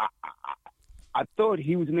all, I thought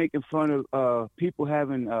he was making fun of people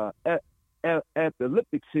having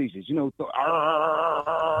epileptic seizures. You know,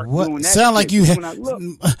 what sound like you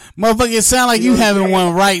motherfucker? It sound like you having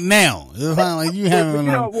one right now. It sound like you having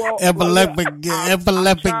epileptic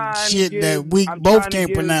shit that we both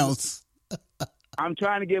can't pronounce. I'm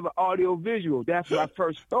trying to give an audio visual. That's what I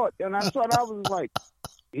first thought, and I thought I was like,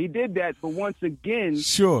 he did that, but once again,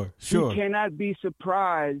 sure, you cannot be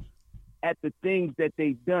surprised at the things that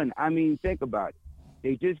they've done. I mean, think about it.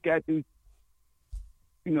 They just got through,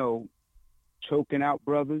 choking out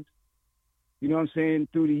brothers. You know what I'm saying?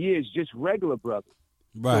 Through the years, just regular brothers.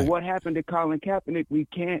 Right. So what happened to Colin Kaepernick? We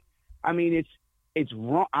can't. I mean, it's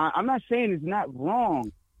wrong. I'm not saying it's not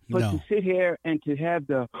wrong, but to sit here and to have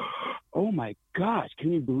the, oh my gosh,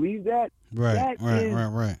 can you believe that? Right.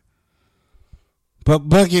 But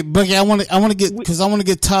Bucky, I want to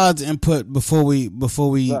get Todd's input before we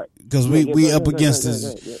because we up against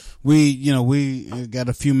this. We got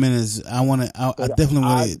a few minutes. I definitely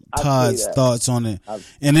want to get Todd's thoughts on it,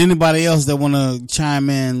 and anybody else that want to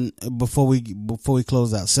chime in before we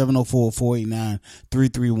close out.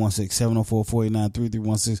 704-489-3316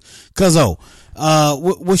 704-489-3316. Cuzzo,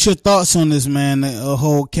 what's your thoughts on this, man? The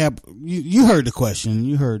whole cap. You heard the question.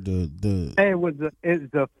 You heard the.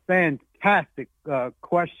 It's a fantastic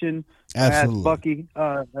question. Absolutely. Ask Bucky,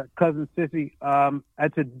 cousin Sissy.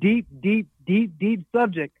 It's a deep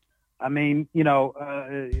subject. I mean,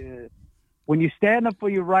 when you stand up for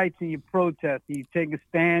your rights and you protest, and you take a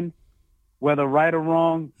stand, whether right or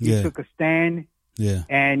wrong, you took a stand,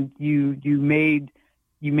 and you made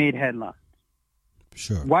headlines.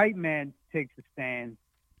 Sure. White man takes a stand,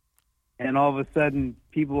 and all of a sudden,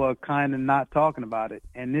 people are kind of not talking about it,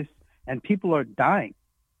 and people are dying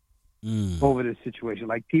over this situation.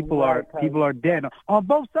 Like people are dead on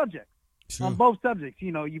both subjects. Sure. On both subjects,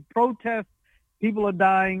 you protest, people are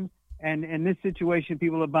dying, and in this situation,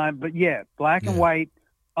 people are dying. But black and white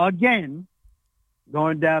again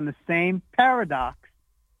going down the same paradox,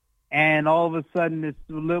 and all of a sudden it's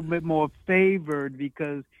a little bit more favored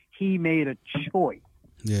because he made a choice.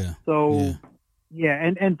 Yeah. So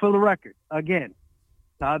and for the record, again,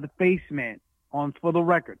 Todd the Face Man, for the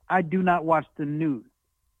record, I do not watch the news.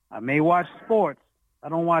 I may watch sports. I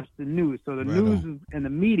don't watch the news. So the news and the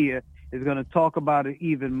media is going to talk about it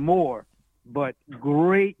even more. But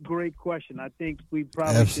great question. I think we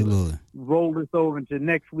probably should roll this over into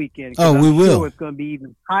next weekend. Oh, we will. Sure it's going to be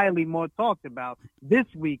even highly more talked about this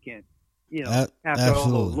weekend. You know, after all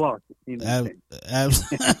those losses. You know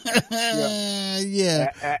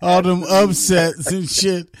all them upsets and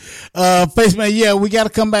shit. Face man, yeah, we got to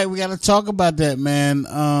come back. We got to talk about that, man.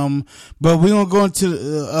 But we're going to go into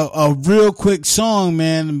a real quick song,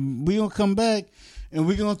 man. We're going to come back. And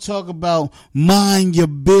we're going to talk about mind your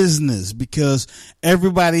business, because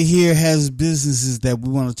everybody here has businesses that we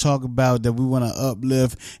want to talk about, that we want to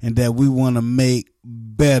uplift, and that we want to make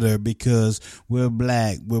better, because we're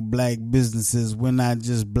black. We're black businesses. We're not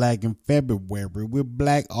just black in February. We're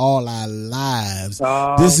black all our lives.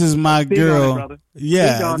 This is my girl.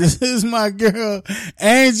 This is my girl,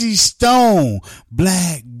 Angie Stone,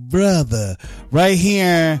 Black Brother, right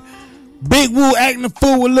here. Big Woo acting a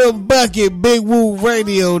fool with Lil Bucky. Big Woo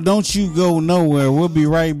Radio. Don't you go nowhere. We'll be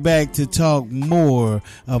right back to talk more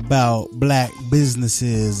about black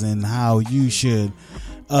businesses and how you should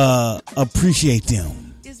appreciate them.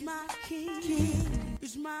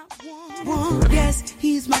 Yes,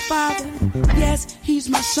 he's my father. Yes, he's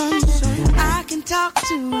my son. I can talk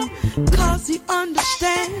to him, cause he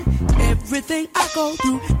understands everything I go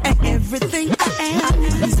through and everything I am.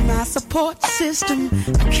 He's my support system.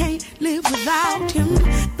 I can't live without him.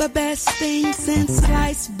 The best thing since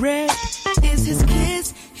sliced bread is his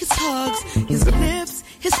kiss, his hugs, his lips,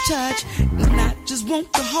 his touch. And I just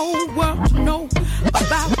want the whole world to know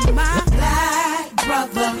about my black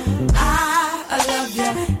brother. I love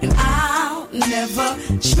you, and I'll never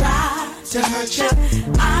try to hurt you.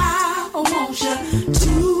 I want you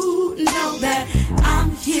to know that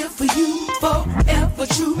I'm here for you forever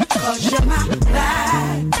true. Cause you're my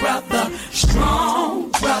black brother,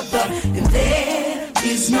 strong brother, and there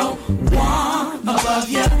is no one above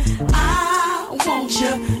you. I want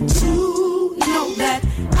you to know that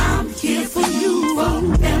I'm here for you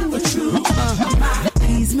forever true.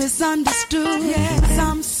 He's misunderstood.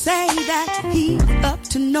 Some say that he's up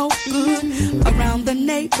to no good around the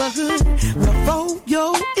neighborhood. But for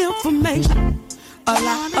your information, a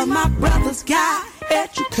lot of my brothers got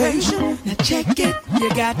education. Now check it. You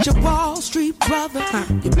got your Wall Street brother,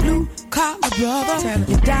 your blue collar brother,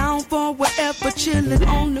 you're down for whatever, chilling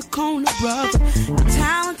on the corner brother,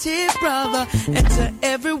 talented brother, and to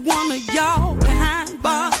every one of y'all behind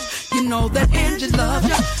bars, you know that Angie loves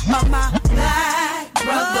you. My black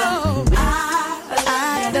brother,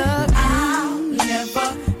 I love you. I'll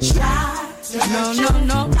never try to hurt you.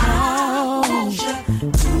 No. I want you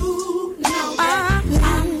to know that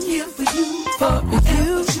I'm here for you,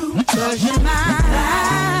 cause you're my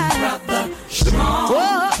black brother, strong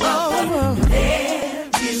brother. There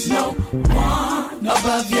is no one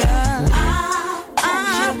above you.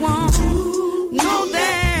 I want to know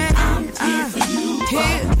that I'm here for you,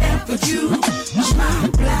 for you. My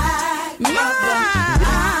black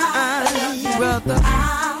brother,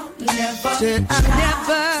 I'll never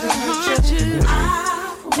hurt you. I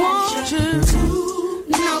want you to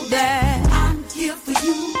know that I'm here for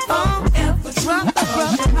you forever. Brother,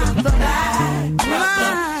 black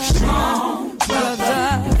brother, strong brother.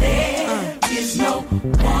 There is no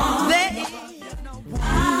one. I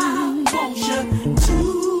want you to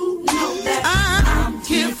know that I'm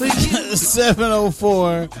here for you.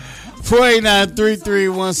 704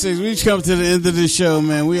 489-3316. We just come to the end of the show,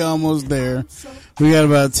 man. We almost there. We got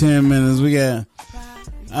about 10 minutes. We got.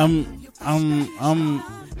 I'm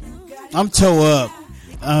toe up.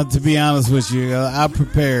 To be honest with you, I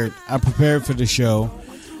prepared for the show.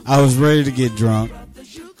 I was ready to get drunk,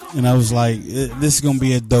 and I was like, "This is gonna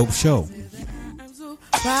be a dope show."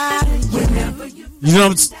 You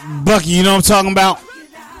know, Bucky. You know what I'm talking about?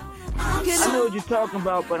 I know what you're talking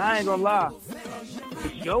about, but I ain't gonna lie. The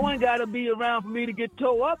show ain't gotta be around for me to get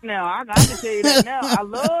toe up now. I can tell you that now. I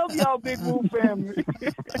love y'all, Big Woo family.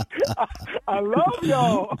 I love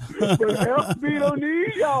y'all, but LB don't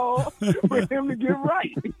need y'all for him to get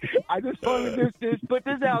right. I just want to just put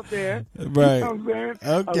this out there. Right. You know what I'm saying?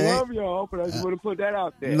 Okay. I love y'all, but I just want to put that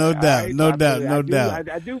out there. No doubt, right? no doubt.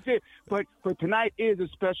 I do feel, but tonight is a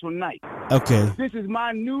special night. Okay. This is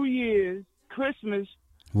my New Year's, Christmas,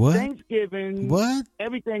 what? Thanksgiving, what?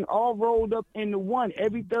 Everything all rolled up into one.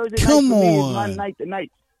 Every Thursday night Come for me on. is my night tonight.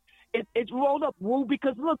 It's rolled up, Woo,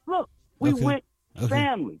 because look, we went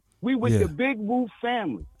family. We with the Big Woo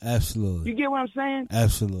family. Absolutely. You get what I'm saying?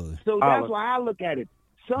 Absolutely. So that's why I look at it.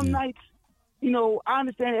 Some nights, you know, I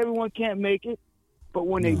understand everyone can't make it. But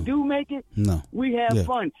when they do make it, we have Yeah.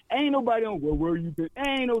 fun. Ain't nobody on, well, where you been?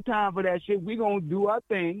 Ain't no time for that shit. We gonna do our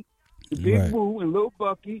thing. The Big Right. Woo and Lil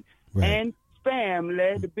Bucky and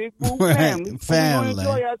family, the Big Woo Right. family. Family. We gonna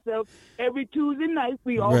enjoy ourselves every Tuesday night.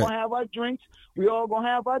 We all Right. gonna have our drinks. We all gonna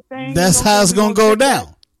have our thing. That's how it's gonna go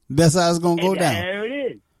down. That's how it's gonna go down. There it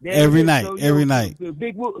is. There Every it is. night, So, every night. The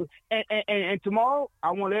Big Woo. And tomorrow,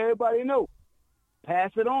 I want everybody to know.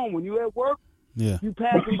 Pass it on when you at work. Yeah. You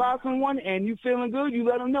passing by someone and you feeling good, you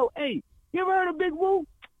let them know, hey, you ever heard of Big Woo?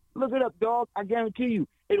 Look it up, dog. I guarantee you,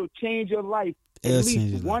 it'll change your life at It'll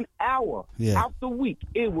change least your 1 hour Yeah. out the week.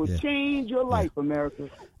 It will change your life, America.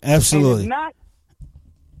 Absolutely. And if not,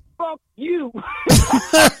 fuck you.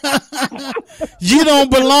 You don't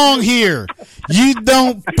belong here. You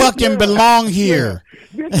don't fucking belong here.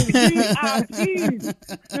 This is VIP. This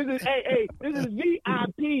is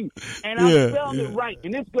VIP. And I'm spelling it right.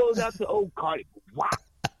 And this goes out to old Cardi. Wow.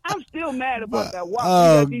 I'm still mad about that. Wow.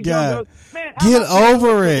 Oh, These God. young girls. Man, Get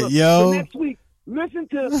over it, look, yo. Next week, listen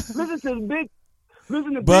to Big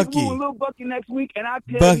Bucky. Woo and Lil Bucky next week, and I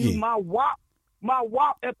tell Bucky. you my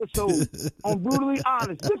WAP episode on Brutally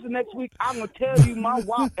Honest. Listen, next week I'm gonna tell you my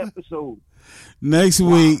WAP episode. Next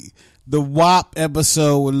week, the WAP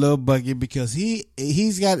episode with Lil Bucky, because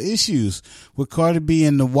he's got issues with Cardi B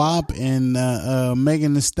and the WAP and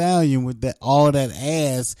Megan Thee Stallion with all that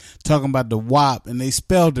ass talking about the WAP, and they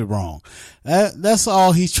spelled it wrong. That's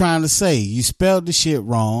all he's trying to say. You spelled the shit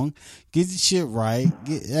wrong. Get the shit right.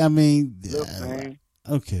 Look, man.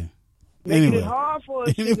 Okay. Making it hard for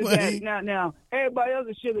a sugar daddy. Now, everybody else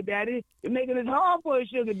is sugar daddy. You're making it hard for a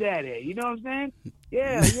sugar daddy. You know what I'm saying?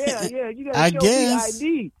 Yeah. You got to show me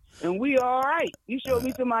ID. And we all right. You showed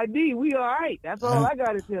me some ID. We all right. That's all I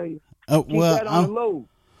got to tell you. Keep that on the low.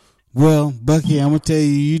 Well, Bucky, I'm gonna tell you,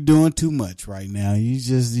 you doing too much right now.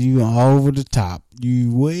 You all over the top.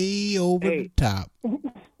 You way over the top.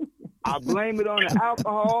 I blame it on the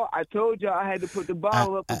alcohol. I told you I had to put the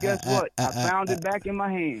bottle up, but guess what? I found it back in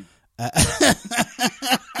my hand.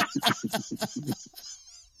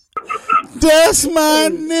 That's my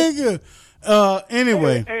nigga.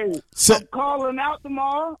 Anyway, So, I'm calling out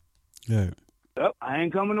tomorrow. Yeah. Oh, I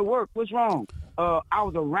ain't coming to work. What's wrong? I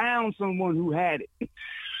was around someone who had it.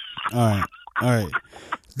 All right.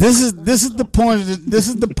 This is the point of this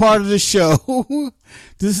is the part of the show.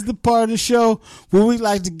 This is the part of the show where we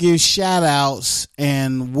like to give shout outs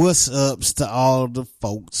and what's ups to all the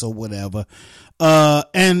folks or whatever.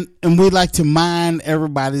 And we like to mind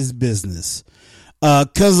everybody's business.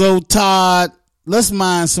 Cuzzo Todd, let's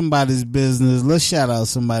mind somebody's business. Let's shout out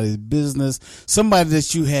somebody's business. Somebody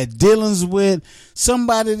that you had dealings with.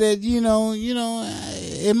 Somebody that, you know,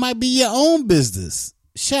 it might be your own business.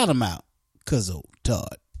 Shout them out. Cuzzo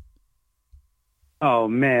Todd. Oh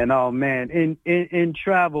man. In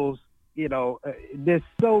travels, there's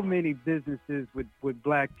so many businesses with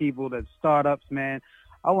black people that startups, man.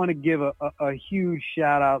 I want to give a huge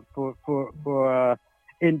shout out for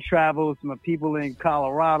in travels, my people in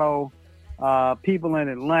Colorado, people in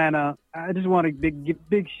Atlanta. I just want to give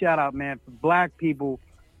big shout out, man, for black people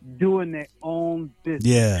doing their own business.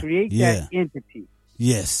 Yeah. Create that entity.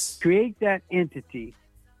 Yes. Create that entity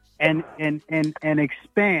and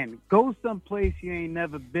expand. Go someplace you ain't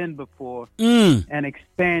never been before and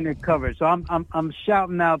expand your coverage. So I'm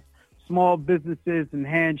shouting out small businesses and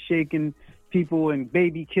handshaking people and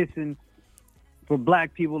baby kissing for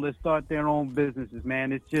black people that start their own businesses,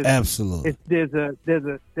 man. It's just absolutely. There's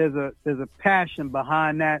a passion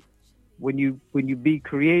behind that when you be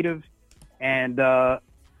creative, and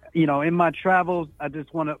in my travels, I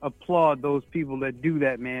just want to applaud those people that do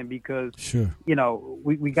that, man, because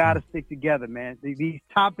we got to stick together, man. These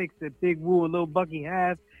topics that Big Woo and Lil Bucky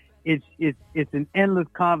have, it's an endless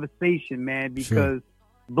conversation, man, because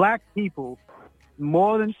black people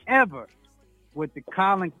more than ever, with the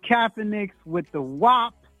Colin Kaepernicks, with the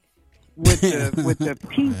WAP, with the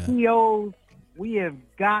PTOs, we have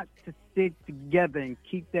got to stick together and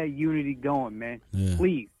keep that unity going, man. Yeah.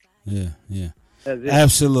 Please. Yeah. That's it.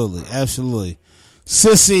 Absolutely.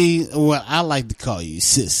 Sissy, well, I like to call you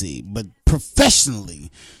Sissy, but professionally,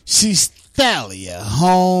 she's Thalia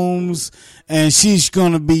Holmes, and she's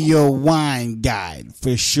going to be your wine guide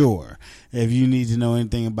for sure. If you need to know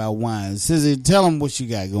anything about wine, Sissy, tell them what you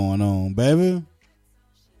got going on, baby.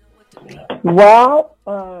 Well,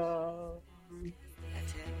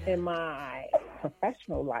 in my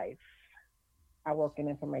professional life, I work in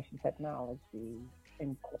information technology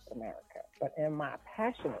in corporate America. But in my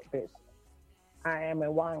passionate business, I am a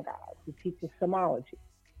wine guide who teaches somology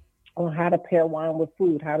on how to pair wine with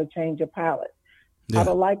food, how to change your palate, how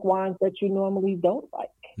to like wines that you normally don't like,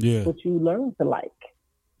 but you learn to like.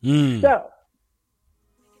 So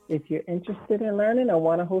If you're interested in learning or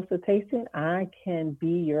want to host a tasting, I can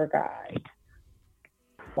be your guide.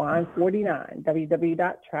 Wine 49,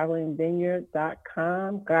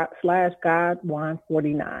 www.travelingvineyard.com/God Wine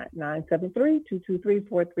 49,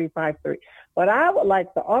 973-223-4353. But I would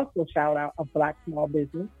like to also shout out a Black small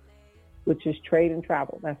business, which is Trade and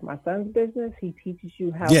Travel. That's my son's business. He teaches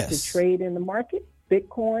you how to trade in the market,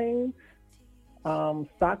 Bitcoin,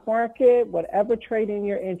 stock market, whatever trading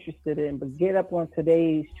you're interested in, but get up on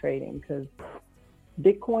today's trading because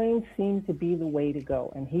Bitcoin seems to be the way to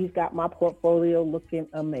go. And he's got my portfolio looking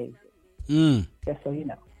amazing. Just so you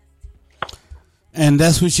know. And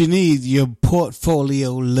that's what you need, your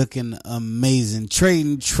portfolio looking amazing. Trade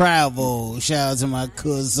and Travel. Shout out to my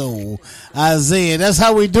cousin Isaiah. That's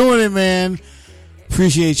how we doing it, man.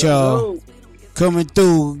 Appreciate y'all coming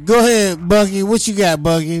through. Go ahead, Bucky. What you got,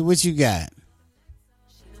 Bucky? What you got?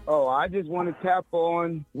 Oh, I just want to tap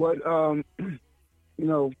on what,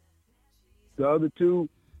 the other two,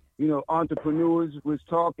 entrepreneurs was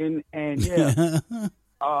talking. And,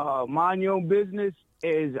 mind your own business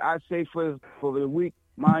is, I say for the week,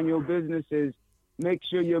 mind your business is make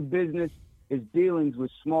sure your business is dealings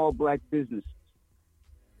with small Black businesses.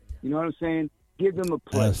 You know what I'm saying? Give them a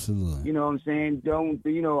place. Absolutely. You know what I'm saying? Don't,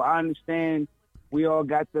 I understand we all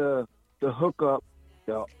got the hookup,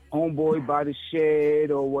 the homeboy by the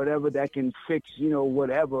shed or whatever that can fix,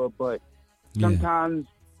 whatever. But sometimes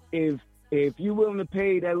if you're willing to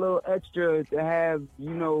pay that little extra to have,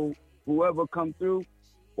 whoever come through,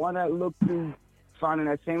 why not look through finding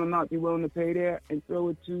that same amount you're willing to pay there and throw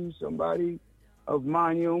it to somebody of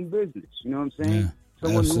mind your own business. You know what I'm saying?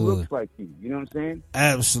 Someone who looks like you. You know what I'm saying?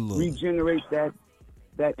 Absolutely. Regenerate that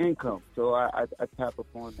income. So I tap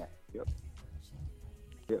upon that. Yep.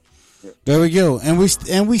 There we go, and we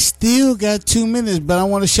still got 2 minutes, but I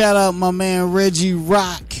want to shout out my man Reggie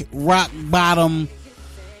Rock Bottom,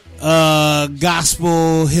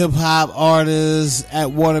 gospel hip hop artist at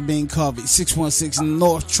Waterbean Coffee, 616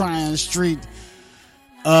 North Tryon Street,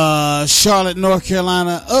 Charlotte, North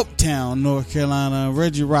Carolina, Uptown, North Carolina.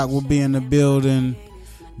 Reggie Rock will be in the building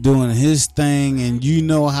doing his thing, and you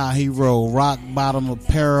know how he roll. Rock Bottom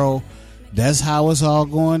Apparel. That's how it's all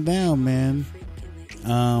going down, man.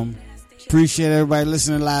 Appreciate everybody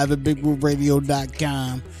listening live at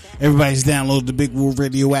BigWolfRadio.com. Everybody's download the Big Wolf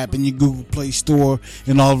Radio app in your Google Play Store,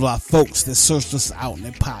 and all of our folks that searched us out in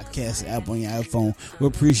the podcast app on your iPhone. We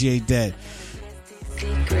appreciate that.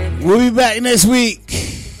 We'll be back next week.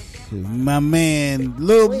 My man,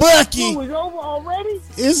 Lil Bucky. It's over already?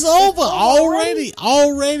 It's over already.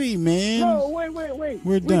 Already, man. No, wait.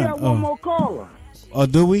 We're done. We got one more caller. Oh,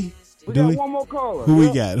 do we? We got one more caller. Who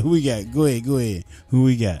we got? Go ahead. Who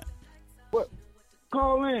we got? What?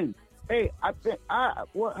 Call in. Hey,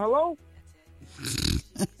 what? Hello?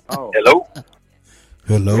 Hello?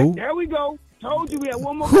 Hello? There we go. Told you we had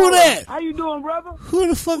one more Who caller. that? How you doing, brother? Who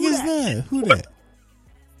the fuck is that? Who that?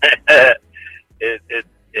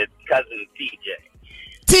 It's cousin TJ.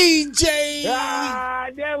 TJ! Ah,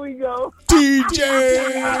 there we go. TJ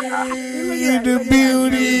in the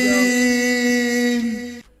building.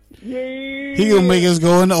 Yeah. He gonna make us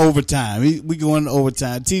go into overtime. We going into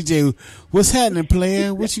overtime. TJ, what's happening,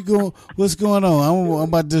 player? What's going on? I'm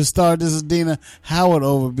about to start this Adina Howard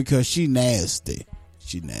over because she nasty.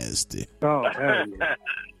 Oh, hell yeah.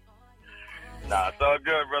 Nah, it's all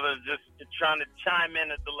good, brother. Just trying to chime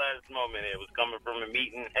in at the last moment. It was coming from a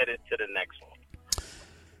meeting, headed to the next one.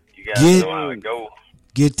 You guys know how it go.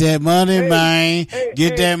 Get that money, man.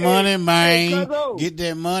 Get that money, man.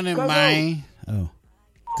 Oh,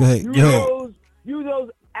 go ahead. Use those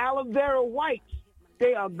aloe vera wipes.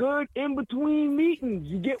 They are good in between meetings.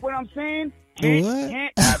 You get what I'm saying?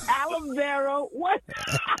 Aloe vera. What?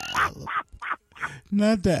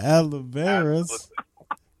 Not the aloe veras.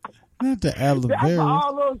 Not the aloe That's veras. for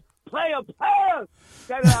all those players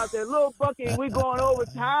that are out there. Little Bucky, we going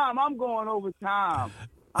overtime. I'm going overtime.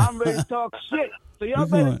 I'm ready to talk shit. So y'all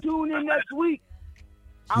better tune in next week.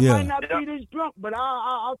 I might not be this drunk, but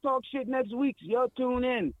I'll talk shit next week. So y'all tune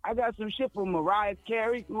in. I got some shit from Mariah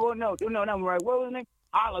Carey. Oh, no, not Mariah. What was her name?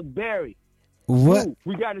 Halle Berry. What? Ooh,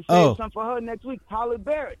 we got to save something for her next week. Halle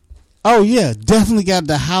Berry. Oh, yeah. Definitely got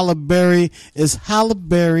the Halle Berry. It's Halle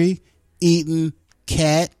Berry eating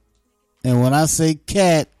cat. And when I say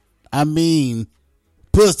cat, I mean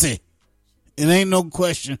pussy. It ain't no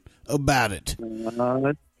question about it.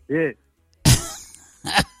 Yeah.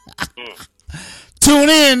 Tune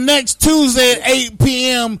in next Tuesday at 8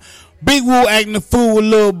 p.m. Big Woo acting the fool with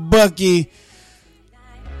Lil Bucky.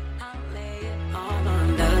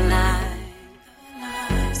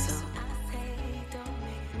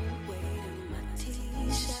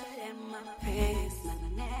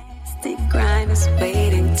 is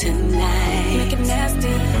waiting tonight. Make it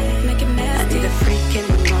nasty, make it nasty. I need a freak in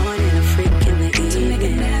the morning, a freak in the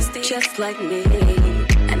evening, just like me.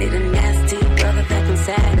 I need a nasty brother that can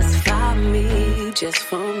satisfy me, just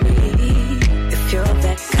for me. If you're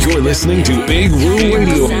that kind You're listening to Big Woo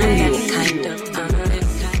Radio. That kind of